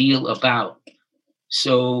great deal about.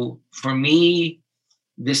 So for me,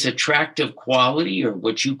 this attractive quality, or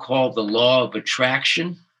what you call the law of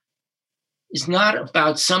attraction, is not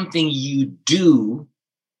about something you do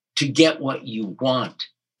to get what you want.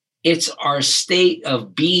 It's our state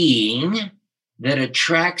of being that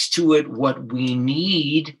attracts to it what we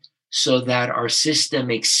need so that our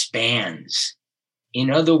system expands.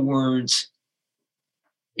 In other words,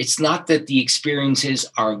 it's not that the experiences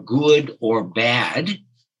are good or bad.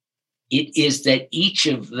 It is that each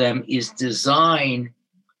of them is designed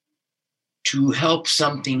to help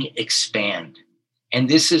something expand. And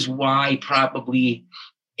this is why probably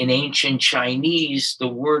in ancient Chinese, the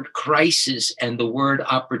word crisis and the word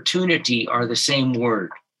opportunity are the same word.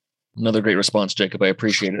 Another great response, Jacob. I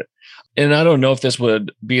appreciate it. And I don't know if this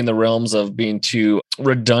would be in the realms of being too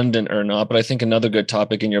redundant or not, but I think another good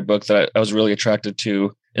topic in your book that I was really attracted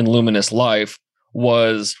to in Luminous Life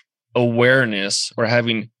was awareness, or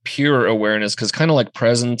having pure awareness, because kind of like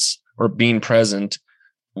presence or being present,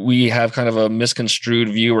 we have kind of a misconstrued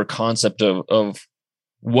view or concept of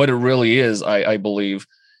what it really is, I believe.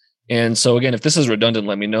 And so again, if this is redundant,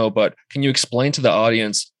 let me know, but can you explain to the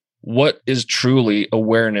audience what is truly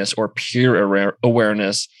awareness or pure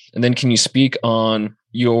awareness? And then can you speak on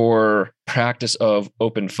your practice of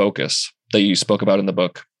open focus that you spoke about in the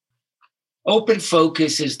book? Open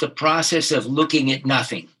focus is the process of looking at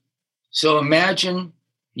nothing. So imagine,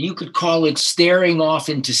 you could call it staring off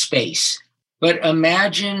into space, but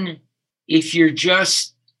imagine if you're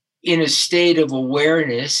just in a state of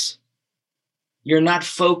awareness, you're not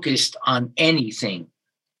focused on anything.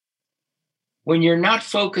 When you're not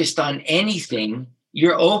focused on anything,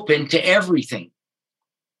 you're open to everything.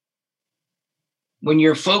 When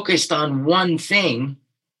you're focused on one thing,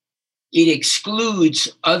 it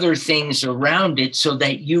excludes other things around it so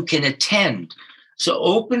that you can attend. So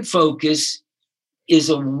open focus is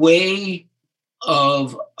a way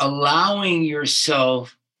of allowing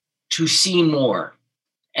yourself to see more.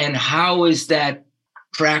 And how is that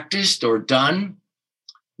practiced or done?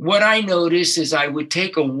 What I notice is I would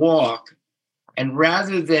take a walk, and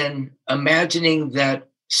rather than imagining that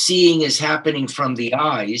seeing is happening from the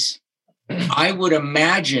eyes, I would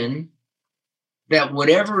imagine that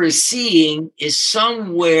whatever is seeing is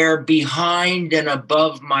somewhere behind and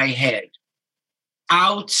above my head,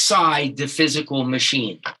 outside the physical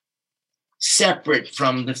machine, separate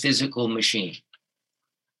from the physical machine.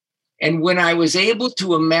 And when I was able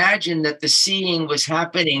to imagine that the seeing was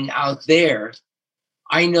happening out there,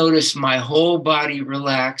 I noticed my whole body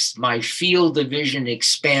relaxed, my field of vision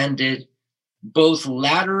expanded, both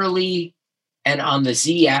laterally and on the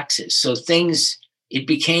z-axis. So it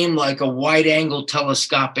became like a wide-angle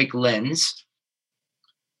telescopic lens.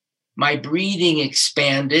 My breathing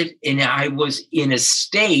expanded, and I was in a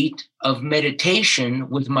state of meditation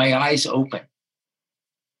with my eyes open.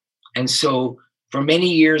 And so for many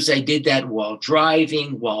years, I did that while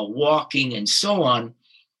driving, while walking, and so on.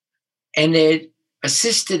 And it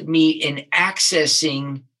assisted me in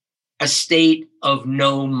accessing a state of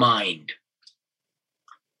no mind.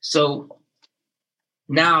 So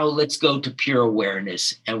now let's go to pure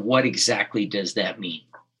awareness. And what exactly does that mean?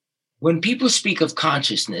 When people speak of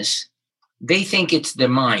consciousness, they think it's the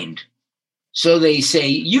mind. So they say,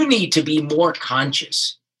 you need to be more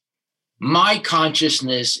conscious. My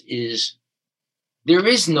consciousness is, there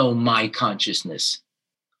is no my consciousness.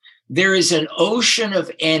 There is an ocean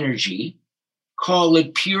of energy, call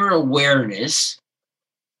it pure awareness,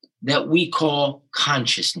 that we call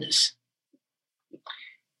consciousness.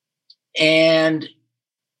 And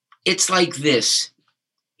it's like this.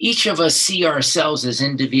 Each of us see ourselves as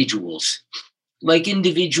individuals, like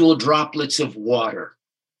individual droplets of water.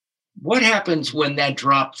 What happens when that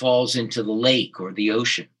drop falls into the lake or the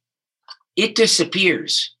ocean? It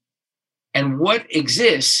disappears. And what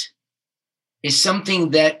exists is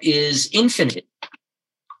something that is infinite,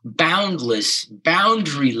 boundless,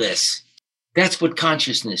 boundaryless. That's what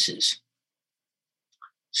consciousness is.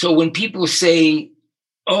 So when people say,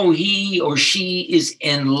 oh, he or she is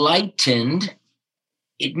enlightened,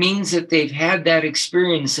 it means that they've had that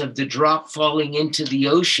experience of the drop falling into the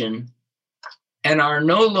ocean and are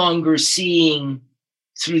no longer seeing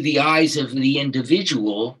through the eyes of the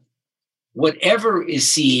individual. Whatever is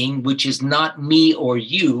seeing, which is not me or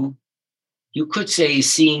you could say is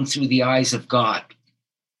seeing through the eyes of God.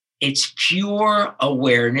 It's pure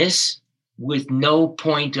awareness with no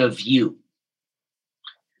point of view.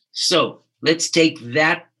 So let's take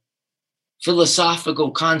that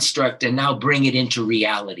philosophical construct and now bring it into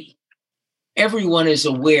reality. Everyone is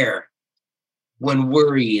aware when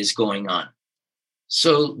worry is going on.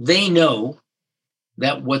 So they know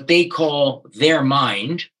that what they call their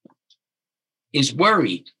mind is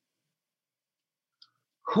worried.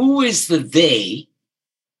 Who is the they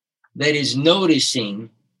that is noticing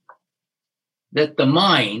that the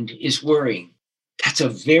mind is worrying? That's a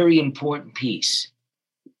very important piece.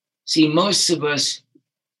 See, most of us,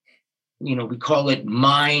 we call it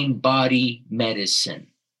mind-body medicine.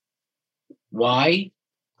 Why?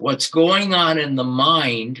 What's going on in the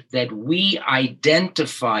mind that we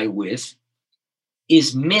identify with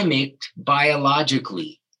is mimicked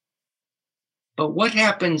biologically. But what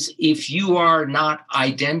happens if you are not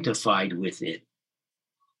identified with it?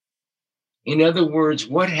 In other words,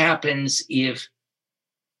 what happens if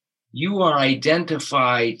you are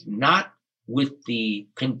identified not with the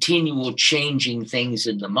continual changing things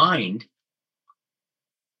in the mind,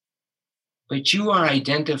 but you are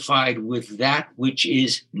identified with that which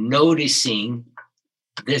is noticing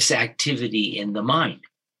this activity in the mind?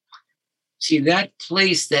 See, that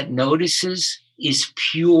place that notices is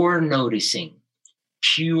pure noticing,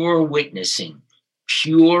 pure witnessing,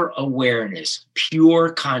 pure awareness,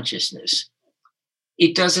 pure consciousness.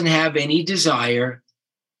 It doesn't have any desire.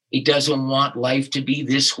 It doesn't want life to be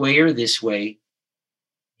this way or this way.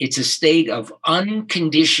 It's a state of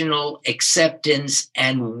unconditional acceptance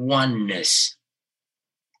and oneness.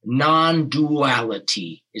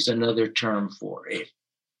 Non-duality is another term for it.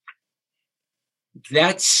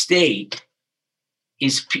 That state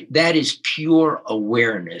is pure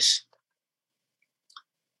awareness.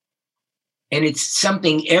 And it's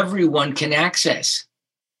something everyone can access.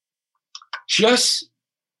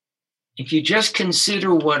 If you just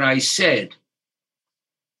consider what I said,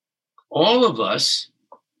 all of us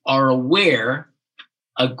are aware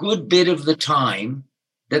a good bit of the time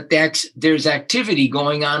that there's activity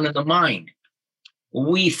going on in the mind.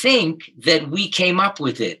 We think that we came up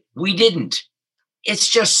with it. We didn't. It's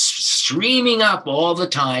just streaming up all the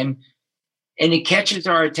time, and it catches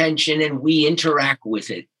our attention and we interact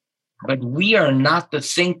with it. But we are not the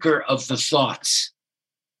thinker of the thoughts.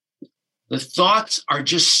 The thoughts are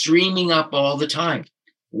just streaming up all the time.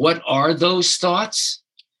 What are those thoughts?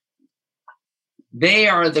 They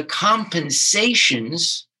are the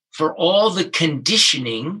compensations for all the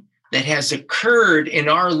conditioning that has occurred in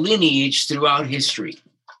our lineage throughout history.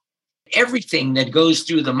 Everything that goes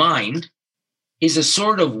through the mind is a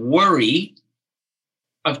sort of worry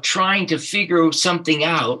of trying to figure something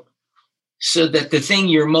out so that the thing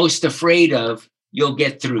you're most afraid of, you'll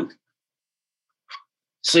get through.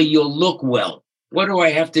 So you'll look well. What do I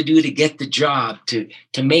have to do to get the job, to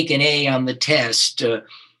make an A on the test?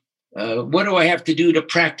 What do I have to do to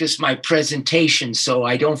practice my presentation so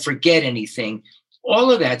I don't forget anything?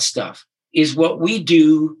 All of that stuff is what we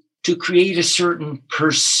do to create a certain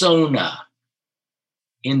persona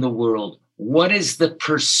in the world. What is the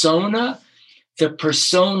persona? The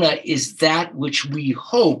persona is that which we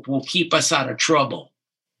hope will keep us out of trouble.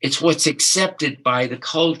 It's what's accepted by the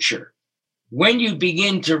culture. When you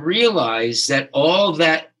begin to realize that all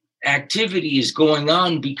that activity is going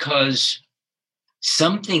on because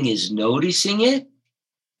something is noticing it,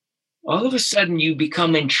 all of a sudden you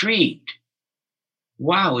become intrigued.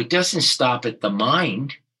 Wow, it doesn't stop at the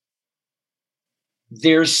mind.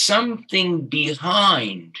 There's something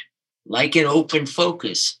behind, like an open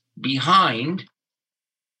focus, behind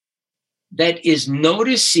that is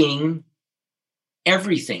noticing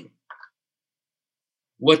everything.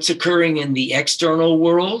 What's occurring in the external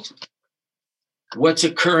world, what's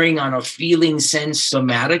occurring on a feeling sense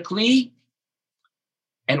somatically,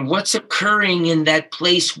 and what's occurring in that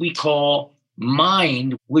place we call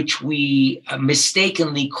mind, which we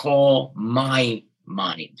mistakenly call my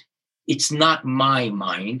mind. It's not my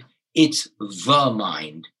mind, it's the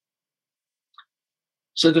mind.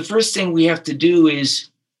 So the first thing we have to do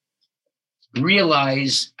is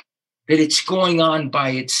realize that it's going on by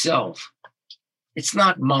itself. It's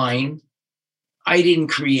not mine. I didn't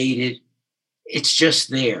create it. It's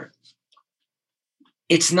just there.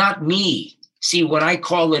 It's not me. See, when I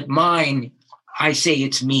call it mine, I say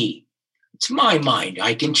it's me. It's my mind.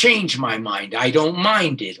 I can change my mind. I don't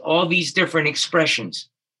mind it. All these different expressions.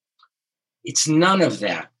 It's none of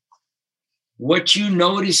that. What you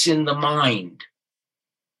notice in the mind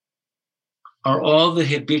are all the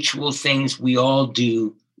habitual things we all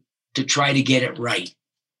do to try to get it right.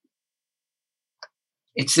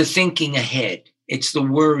 It's the thinking ahead. It's the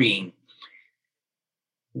worrying.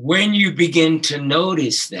 When you begin to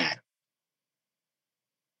notice that,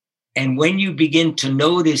 and when you begin to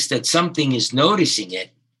notice that something is noticing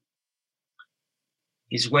it,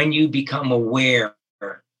 is when you become aware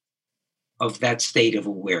of that state of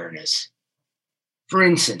awareness. For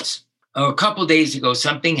instance, a couple of days ago,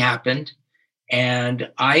 something happened, and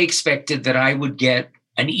I expected that I would get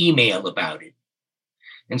an email about it.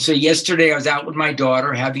 And so yesterday I was out with my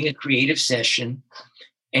daughter having a creative session,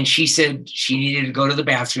 and she said she needed to go to the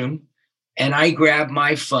bathroom. And I grabbed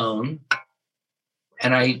my phone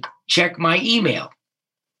and I checked my email.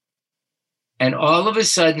 And all of a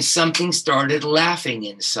sudden, something started laughing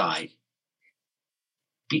inside,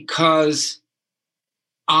 because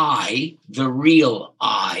I, the real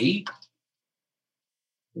I,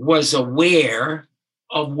 was aware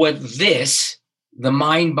of what this, the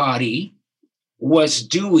mind body, was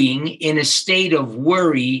doing in a state of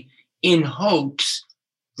worry in hopes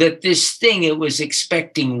that this thing it was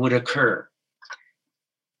expecting would occur.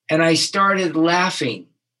 And I started laughing,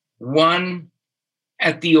 one,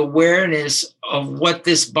 at the awareness of what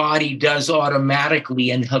this body does automatically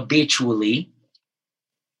and habitually,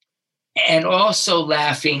 and also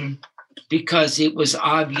laughing because it was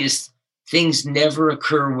obvious things never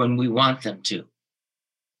occur when we want them to.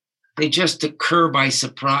 They just occur by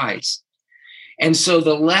surprise. And so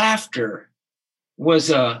the laughter was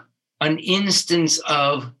an instance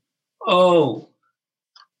of,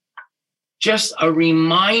 just a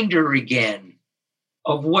reminder again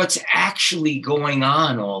of what's actually going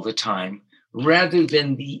on all the time, rather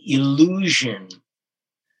than the illusion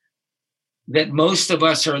that most of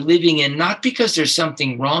us are living in, not because there's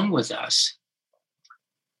something wrong with us,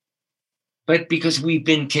 but because we've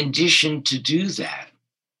been conditioned to do that.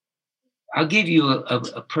 I'll give you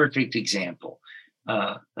a perfect example.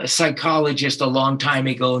 A psychologist a long time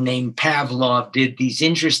ago named Pavlov did these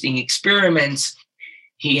interesting experiments.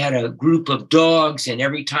 He had a group of dogs, and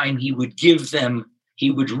every time he would give them, he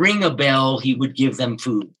would ring a bell, he would give them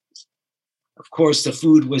food. Of course, the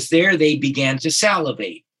food was there. They began to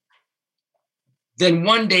salivate. Then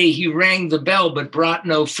one day he rang the bell but brought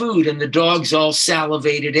no food, and the dogs all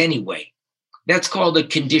salivated anyway. That's called a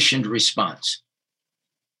conditioned response.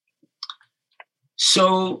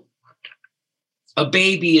 So a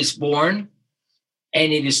baby is born,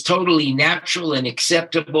 and it is totally natural and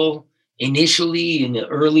acceptable initially in the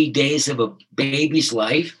early days of a baby's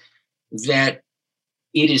life that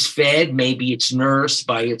it is fed, maybe it's nursed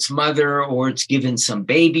by its mother, or it's given some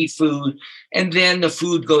baby food, and then the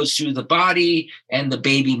food goes through the body, and the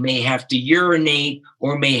baby may have to urinate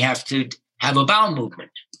or may have to have a bowel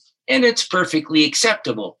movement. And it's perfectly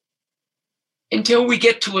acceptable until we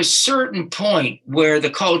get to a certain point where the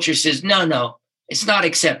culture says, no, it's not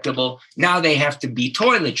acceptable. Now they have to be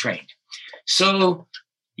toilet trained. So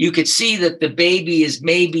you could see that the baby is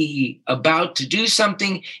maybe about to do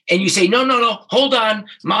something, and you say, no, hold on.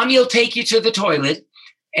 Mommy will take you to the toilet.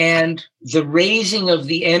 And the raising of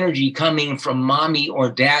the energy coming from mommy or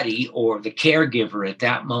daddy or the caregiver at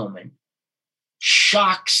that moment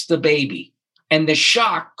shocks the baby. And the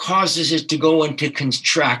shock causes it to go into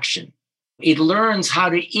contraction. It learns how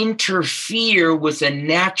to interfere with a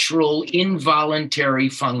natural involuntary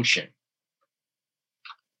function.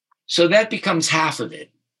 So that becomes half of it.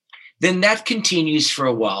 Then that continues for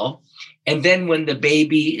a while. And then when the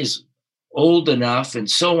baby is old enough and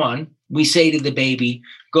so on, we say to the baby,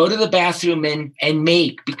 go to the bathroom and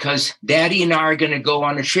make, because daddy and I are going to go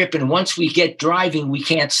on a trip. And once we get driving, we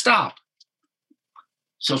can't stop.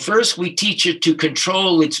 So first we teach it to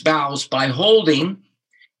control its bowels by holding,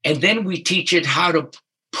 and then we teach it how to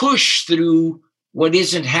push through what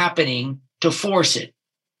isn't happening to force it.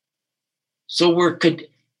 So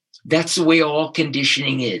that's the way all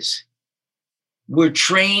conditioning is. We're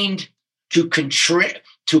trained to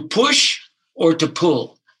push or to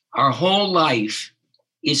pull. Our whole life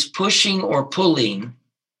is pushing or pulling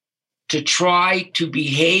to try to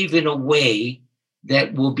behave in a way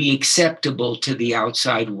that will be acceptable to the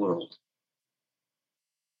outside world.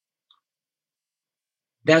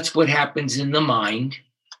 That's what happens in the mind.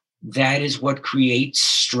 That is what creates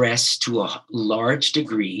stress to a large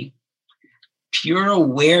degree. Pure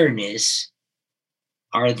awareness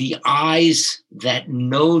are the eyes that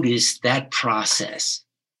notice that process.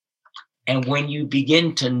 And when you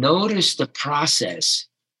begin to notice the process,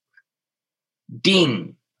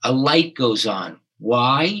 ding, a light goes on.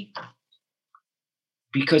 Why?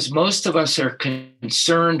 Because most of us are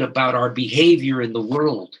concerned about our behavior in the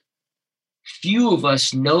world. Few of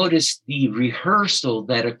us notice the rehearsal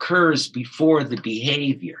that occurs before the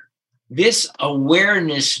behavior. This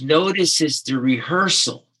awareness notices the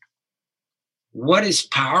rehearsal. What is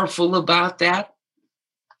powerful about that?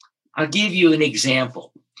 I'll give you an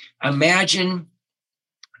example. Imagine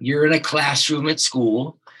you're in a classroom at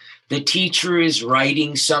school. The teacher is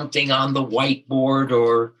writing something on the whiteboard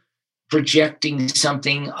or projecting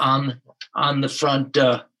something on the front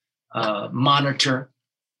monitor.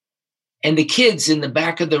 And the kids in the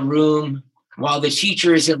back of the room, while the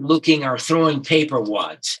teacher isn't looking, are throwing paper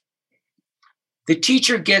wads. The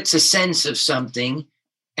teacher gets a sense of something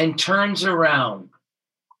and turns around.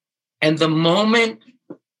 And the moment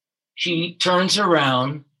she turns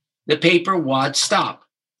around, the paper wads stop.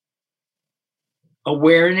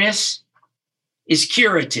 Awareness is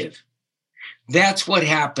curative. That's what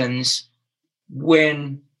happens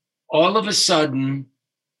when all of a sudden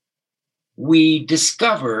we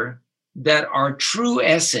discover that our true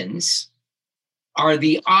essence are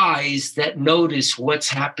the eyes that notice what's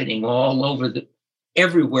happening all over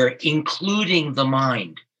everywhere, including the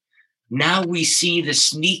mind. Now we see the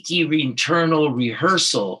sneaky internal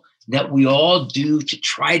rehearsal that we all do to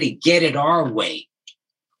try to get it our way.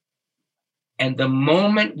 And the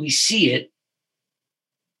moment we see it,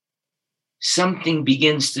 something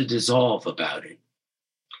begins to dissolve about it.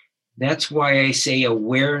 That's why I say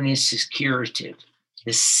awareness is curative.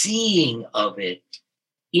 The seeing of it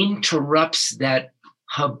interrupts that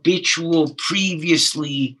habitual,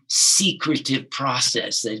 previously secretive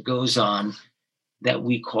process that goes on that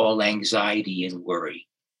we call anxiety and worry.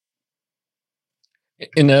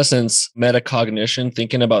 In essence, metacognition,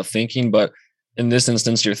 thinking about thinking, but in this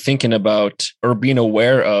instance, you're thinking about or being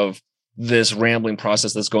aware of this rambling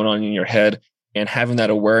process that's going on in your head, and having that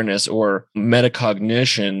awareness or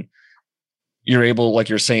metacognition, you're able, like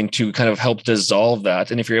you're saying, to kind of help dissolve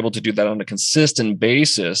that. And if you're able to do that on a consistent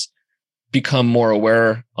basis, become more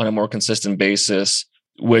aware on a more consistent basis,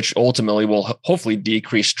 which ultimately will hopefully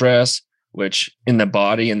decrease stress, which in the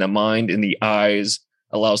body, in the mind, in the eyes,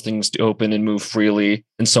 allows things to open and move freely,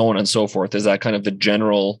 and so on and so forth. Is that kind of the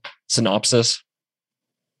general synopsis?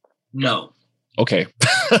 No. Okay.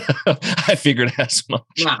 I figured as much.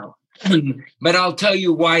 Now, but I'll tell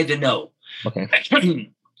you why the no. Okay.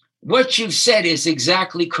 What you've said is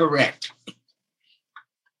exactly correct.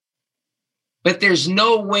 But there's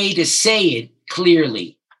no way to say it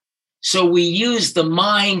clearly. So we use the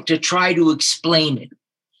mind to try to explain it.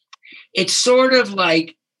 It's sort of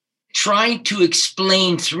like trying to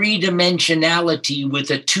explain three-dimensionality with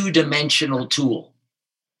a two-dimensional tool.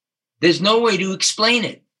 There's no way to explain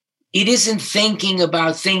it. It isn't thinking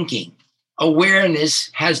about thinking. Awareness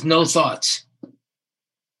has no thoughts.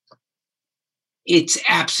 It's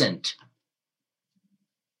absent.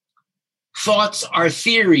 Thoughts are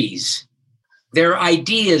theories. They're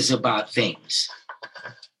ideas about things.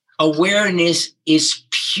 Awareness is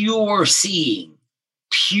pure seeing,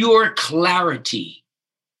 pure clarity.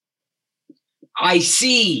 I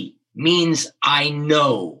see means I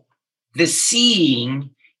know. The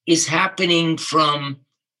seeing is happening from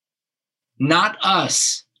not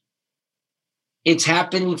us. It's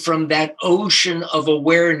happening from that ocean of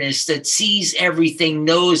awareness that sees everything,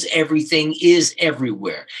 knows everything, is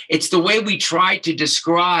everywhere. It's the way we try to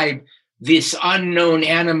describe this unknown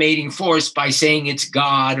animating force by saying it's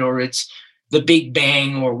God or it's the Big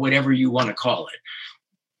Bang or whatever you want to call it.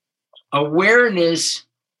 Awareness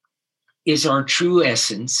is our true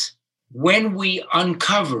essence. When we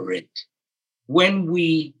uncover it, when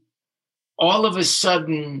we all of a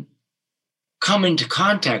sudden come into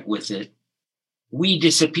contact with it, we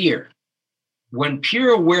disappear. When pure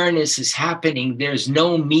awareness is happening, there's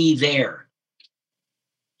no me there.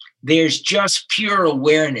 There's just pure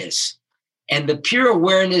awareness. And the pure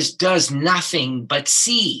awareness does nothing but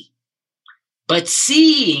see. But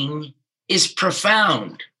seeing is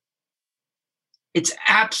profound. It's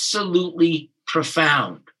absolutely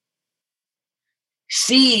profound.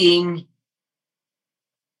 Seeing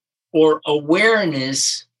or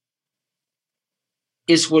awareness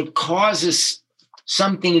is what causes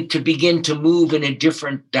something to begin to move in a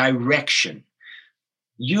different direction.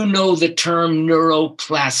 You know the term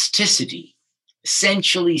neuroplasticity,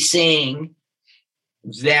 essentially saying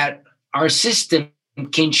that our system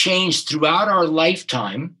can change throughout our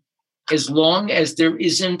lifetime as long as there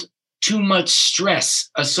isn't too much stress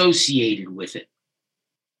associated with it.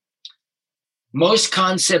 Most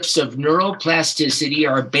concepts of neuroplasticity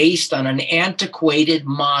are based on an antiquated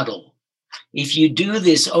model. If you do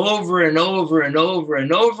this over and over and over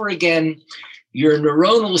and over again, your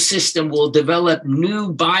neuronal system will develop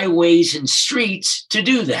new byways and streets to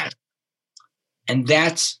do that. And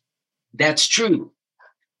that's true.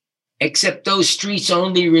 Except those streets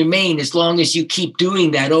only remain as long as you keep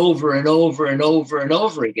doing that over and over and over and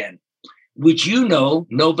over again, which you know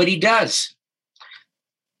nobody does.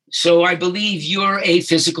 So I believe you're a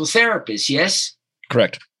physical therapist, yes?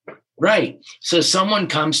 Correct. Right. So someone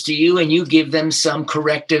comes to you and you give them some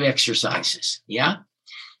corrective exercises, yeah?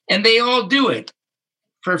 And they all do it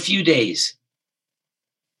for a few days.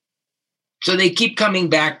 So they keep coming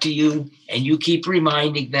back to you and you keep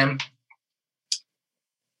reminding them.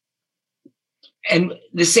 And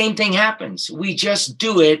the same thing happens. We just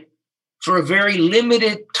do it for a very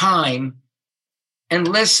limited time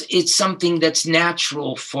unless it's something that's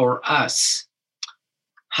natural for us.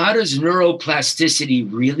 How does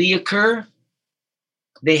neuroplasticity really occur?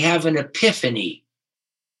 They have an epiphany.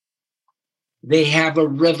 They have a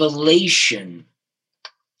revelation.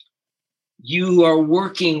 You are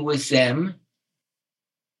working with them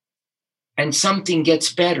and something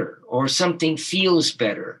gets better or something feels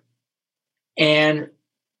better. And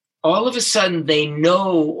all of a sudden they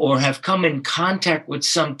know or have come in contact with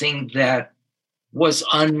something that was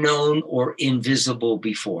unknown or invisible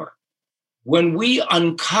before. When we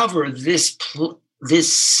uncover this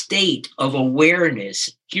state of awareness,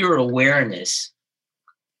 pure awareness,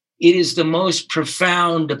 it is the most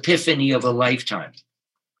profound epiphany of a lifetime.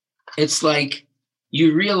 It's like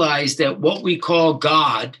you realize that what we call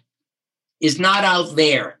God is not out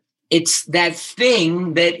there. It's that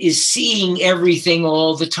thing that is seeing everything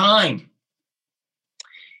all the time.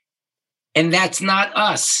 And that's not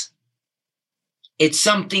us. It's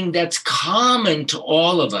something that's common to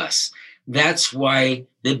all of us. That's why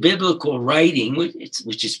the biblical writing,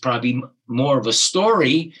 which is probably more of a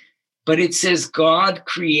story, but it says God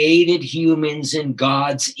created humans in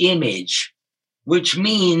God's image, which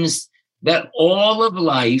means that all of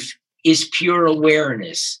life is pure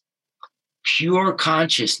awareness, pure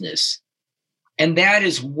consciousness. And that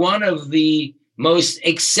is one of the most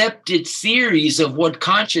accepted theories of what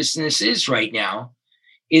consciousness is right now,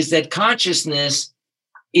 is that consciousness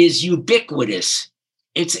is ubiquitous.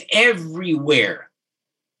 It's everywhere.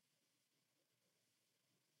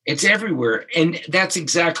 It's everywhere. And that's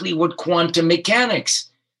exactly what quantum mechanics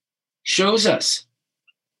shows us.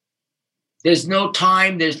 There's no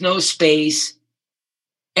time, there's no space.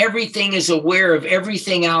 Everything is aware of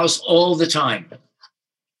everything else all the time.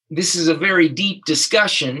 This is a very deep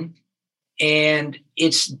discussion, and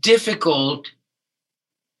it's difficult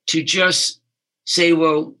to just say,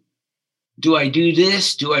 well, do I do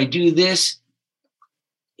this? Do I do this?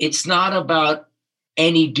 It's not about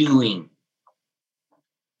any doing.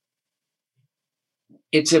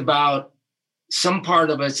 It's about some part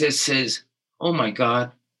of us that says, oh my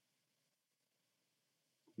God,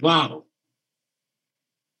 wow,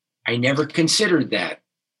 I never considered that.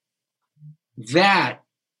 That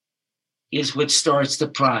is what starts the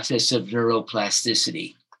process of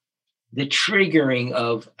neuroplasticity, the triggering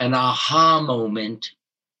of an aha moment,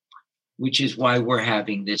 which is why we're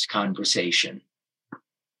having this conversation.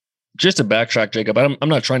 Just to backtrack, Jacob, I'm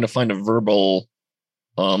not trying to find a verbal,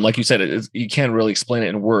 like you said, you can't really explain it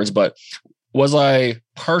in words, but was I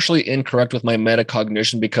partially incorrect with my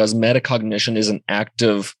metacognition, because metacognition is an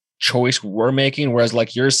active choice we're making, whereas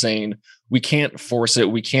like you're saying, we can't force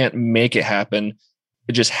it, we can't make it happen.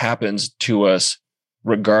 It just happens to us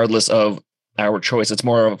regardless of our choice. It's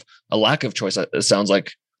more of a lack of choice. It sounds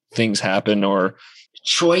like things happen, or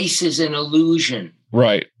choice is an illusion.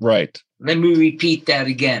 Right. Let me repeat that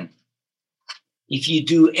again. If you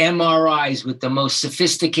do MRIs with the most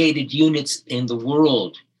sophisticated units in the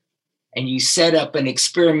world, and you set up an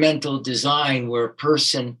experimental design where a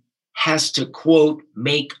person has to, quote,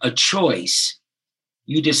 make a choice,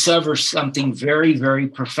 you discover something very, very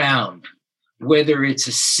profound. Whether it's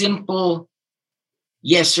a simple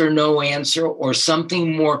yes or no answer or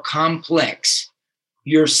something more complex,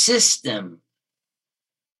 your system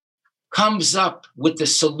comes up with the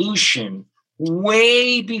solution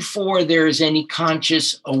way before there is any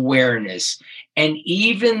conscious awareness. And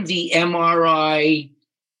even the MRI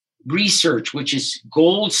research, which is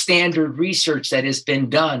gold standard research that has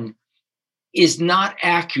been done, is not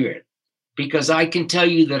accurate, because I can tell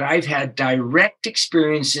you that I've had direct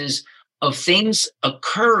experiences of things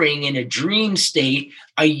occurring in a dream state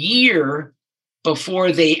a year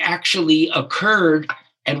before they actually occurred.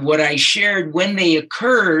 And what I shared when they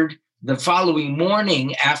occurred the following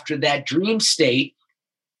morning after that dream state,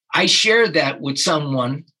 I shared that with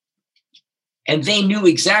someone and they knew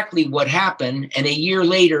exactly what happened. And a year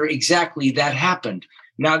later, exactly that happened.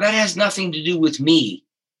 Now, that has nothing to do with me.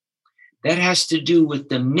 That has to do with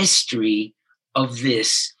the mystery of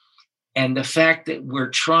this and the fact that we're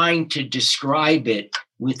trying to describe it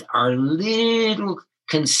with our little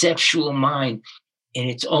conceptual mind. And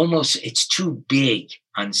it's too big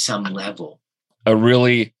on some level. I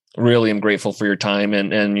really am grateful for your time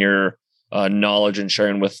and your knowledge and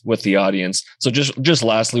sharing with the audience. So just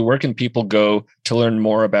lastly, where can people go to learn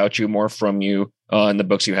more about you, more from you, and the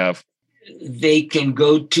books you have? They can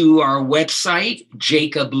go to our website,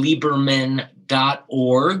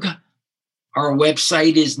 jacobliberman.org. Our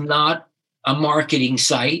website is not a marketing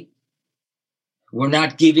site. We're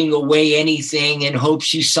not giving away anything in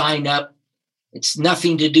hopes you sign up. It's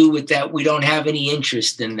nothing to do with that. We don't have any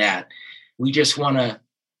interest in that. We just want to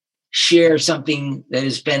share something that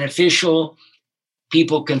is beneficial.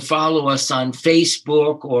 People can follow us on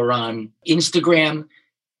Facebook or on Instagram.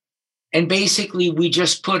 And basically, we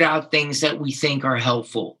just put out things that we think are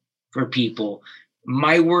helpful for people.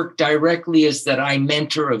 My work directly is that I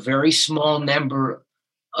mentor a very small number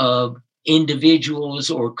of individuals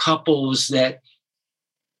or couples that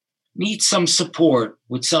need some support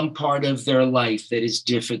with some part of their life that is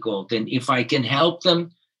difficult. And if I can help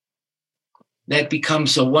them, that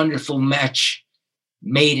becomes a wonderful match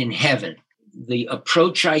made in heaven. The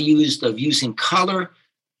approach I used of using color,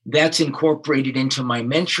 that's incorporated into my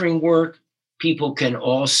mentoring work. People can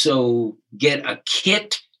also get a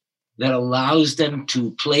kit that allows them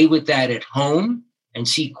to play with that at home and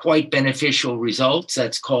see quite beneficial results.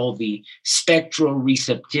 That's called the spectral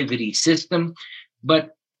receptivity system.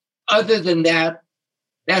 But other than that,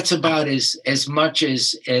 that's about as much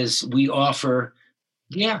as we offer.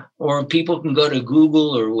 Yeah, or people can go to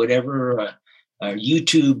Google or whatever,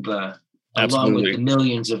 YouTube, along with the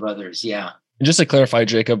millions of others. Yeah. And just to clarify,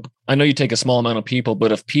 Jacob, I know you take a small amount of people,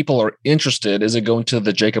 but if people are interested, is it going to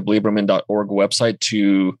the jacobliberman.org website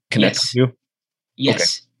to connect with you?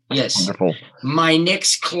 Yes. Okay. Yes. Wonderful. My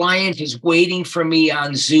next client is waiting for me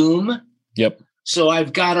on Zoom. Yep. So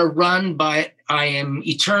I've got to run, but I am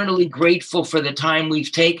eternally grateful for the time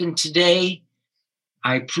we've taken today.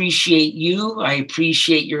 I appreciate you. I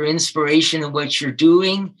appreciate your inspiration and what you're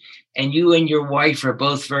doing. And you and your wife are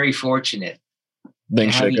both very fortunate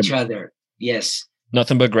Thanks, to have Jacob. each other. Yes.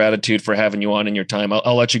 Nothing but gratitude for having you on in your time.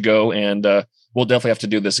 I'll let you go, and we'll definitely have to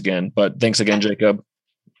do this again. But thanks again, Jacob.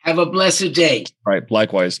 Have a blessed day. All right.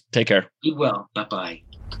 Likewise. Take care. Be well. Bye-bye.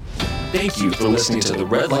 Thank you for listening to the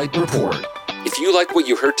Red Light Report. If you like what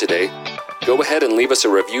you heard today, go ahead and leave us a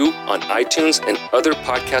review on iTunes and other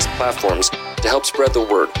podcast platforms to help spread the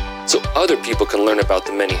word so other people can learn about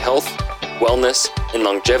the many health, wellness, and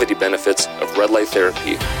longevity benefits of red light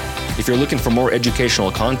therapy. If you're looking for more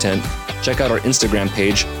educational content, check out our Instagram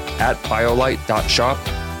page @biolight.shop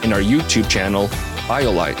and our YouTube channel,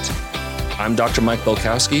 BioLight. I'm Dr. Mike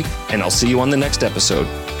Belkowski, and I'll see you on the next episode.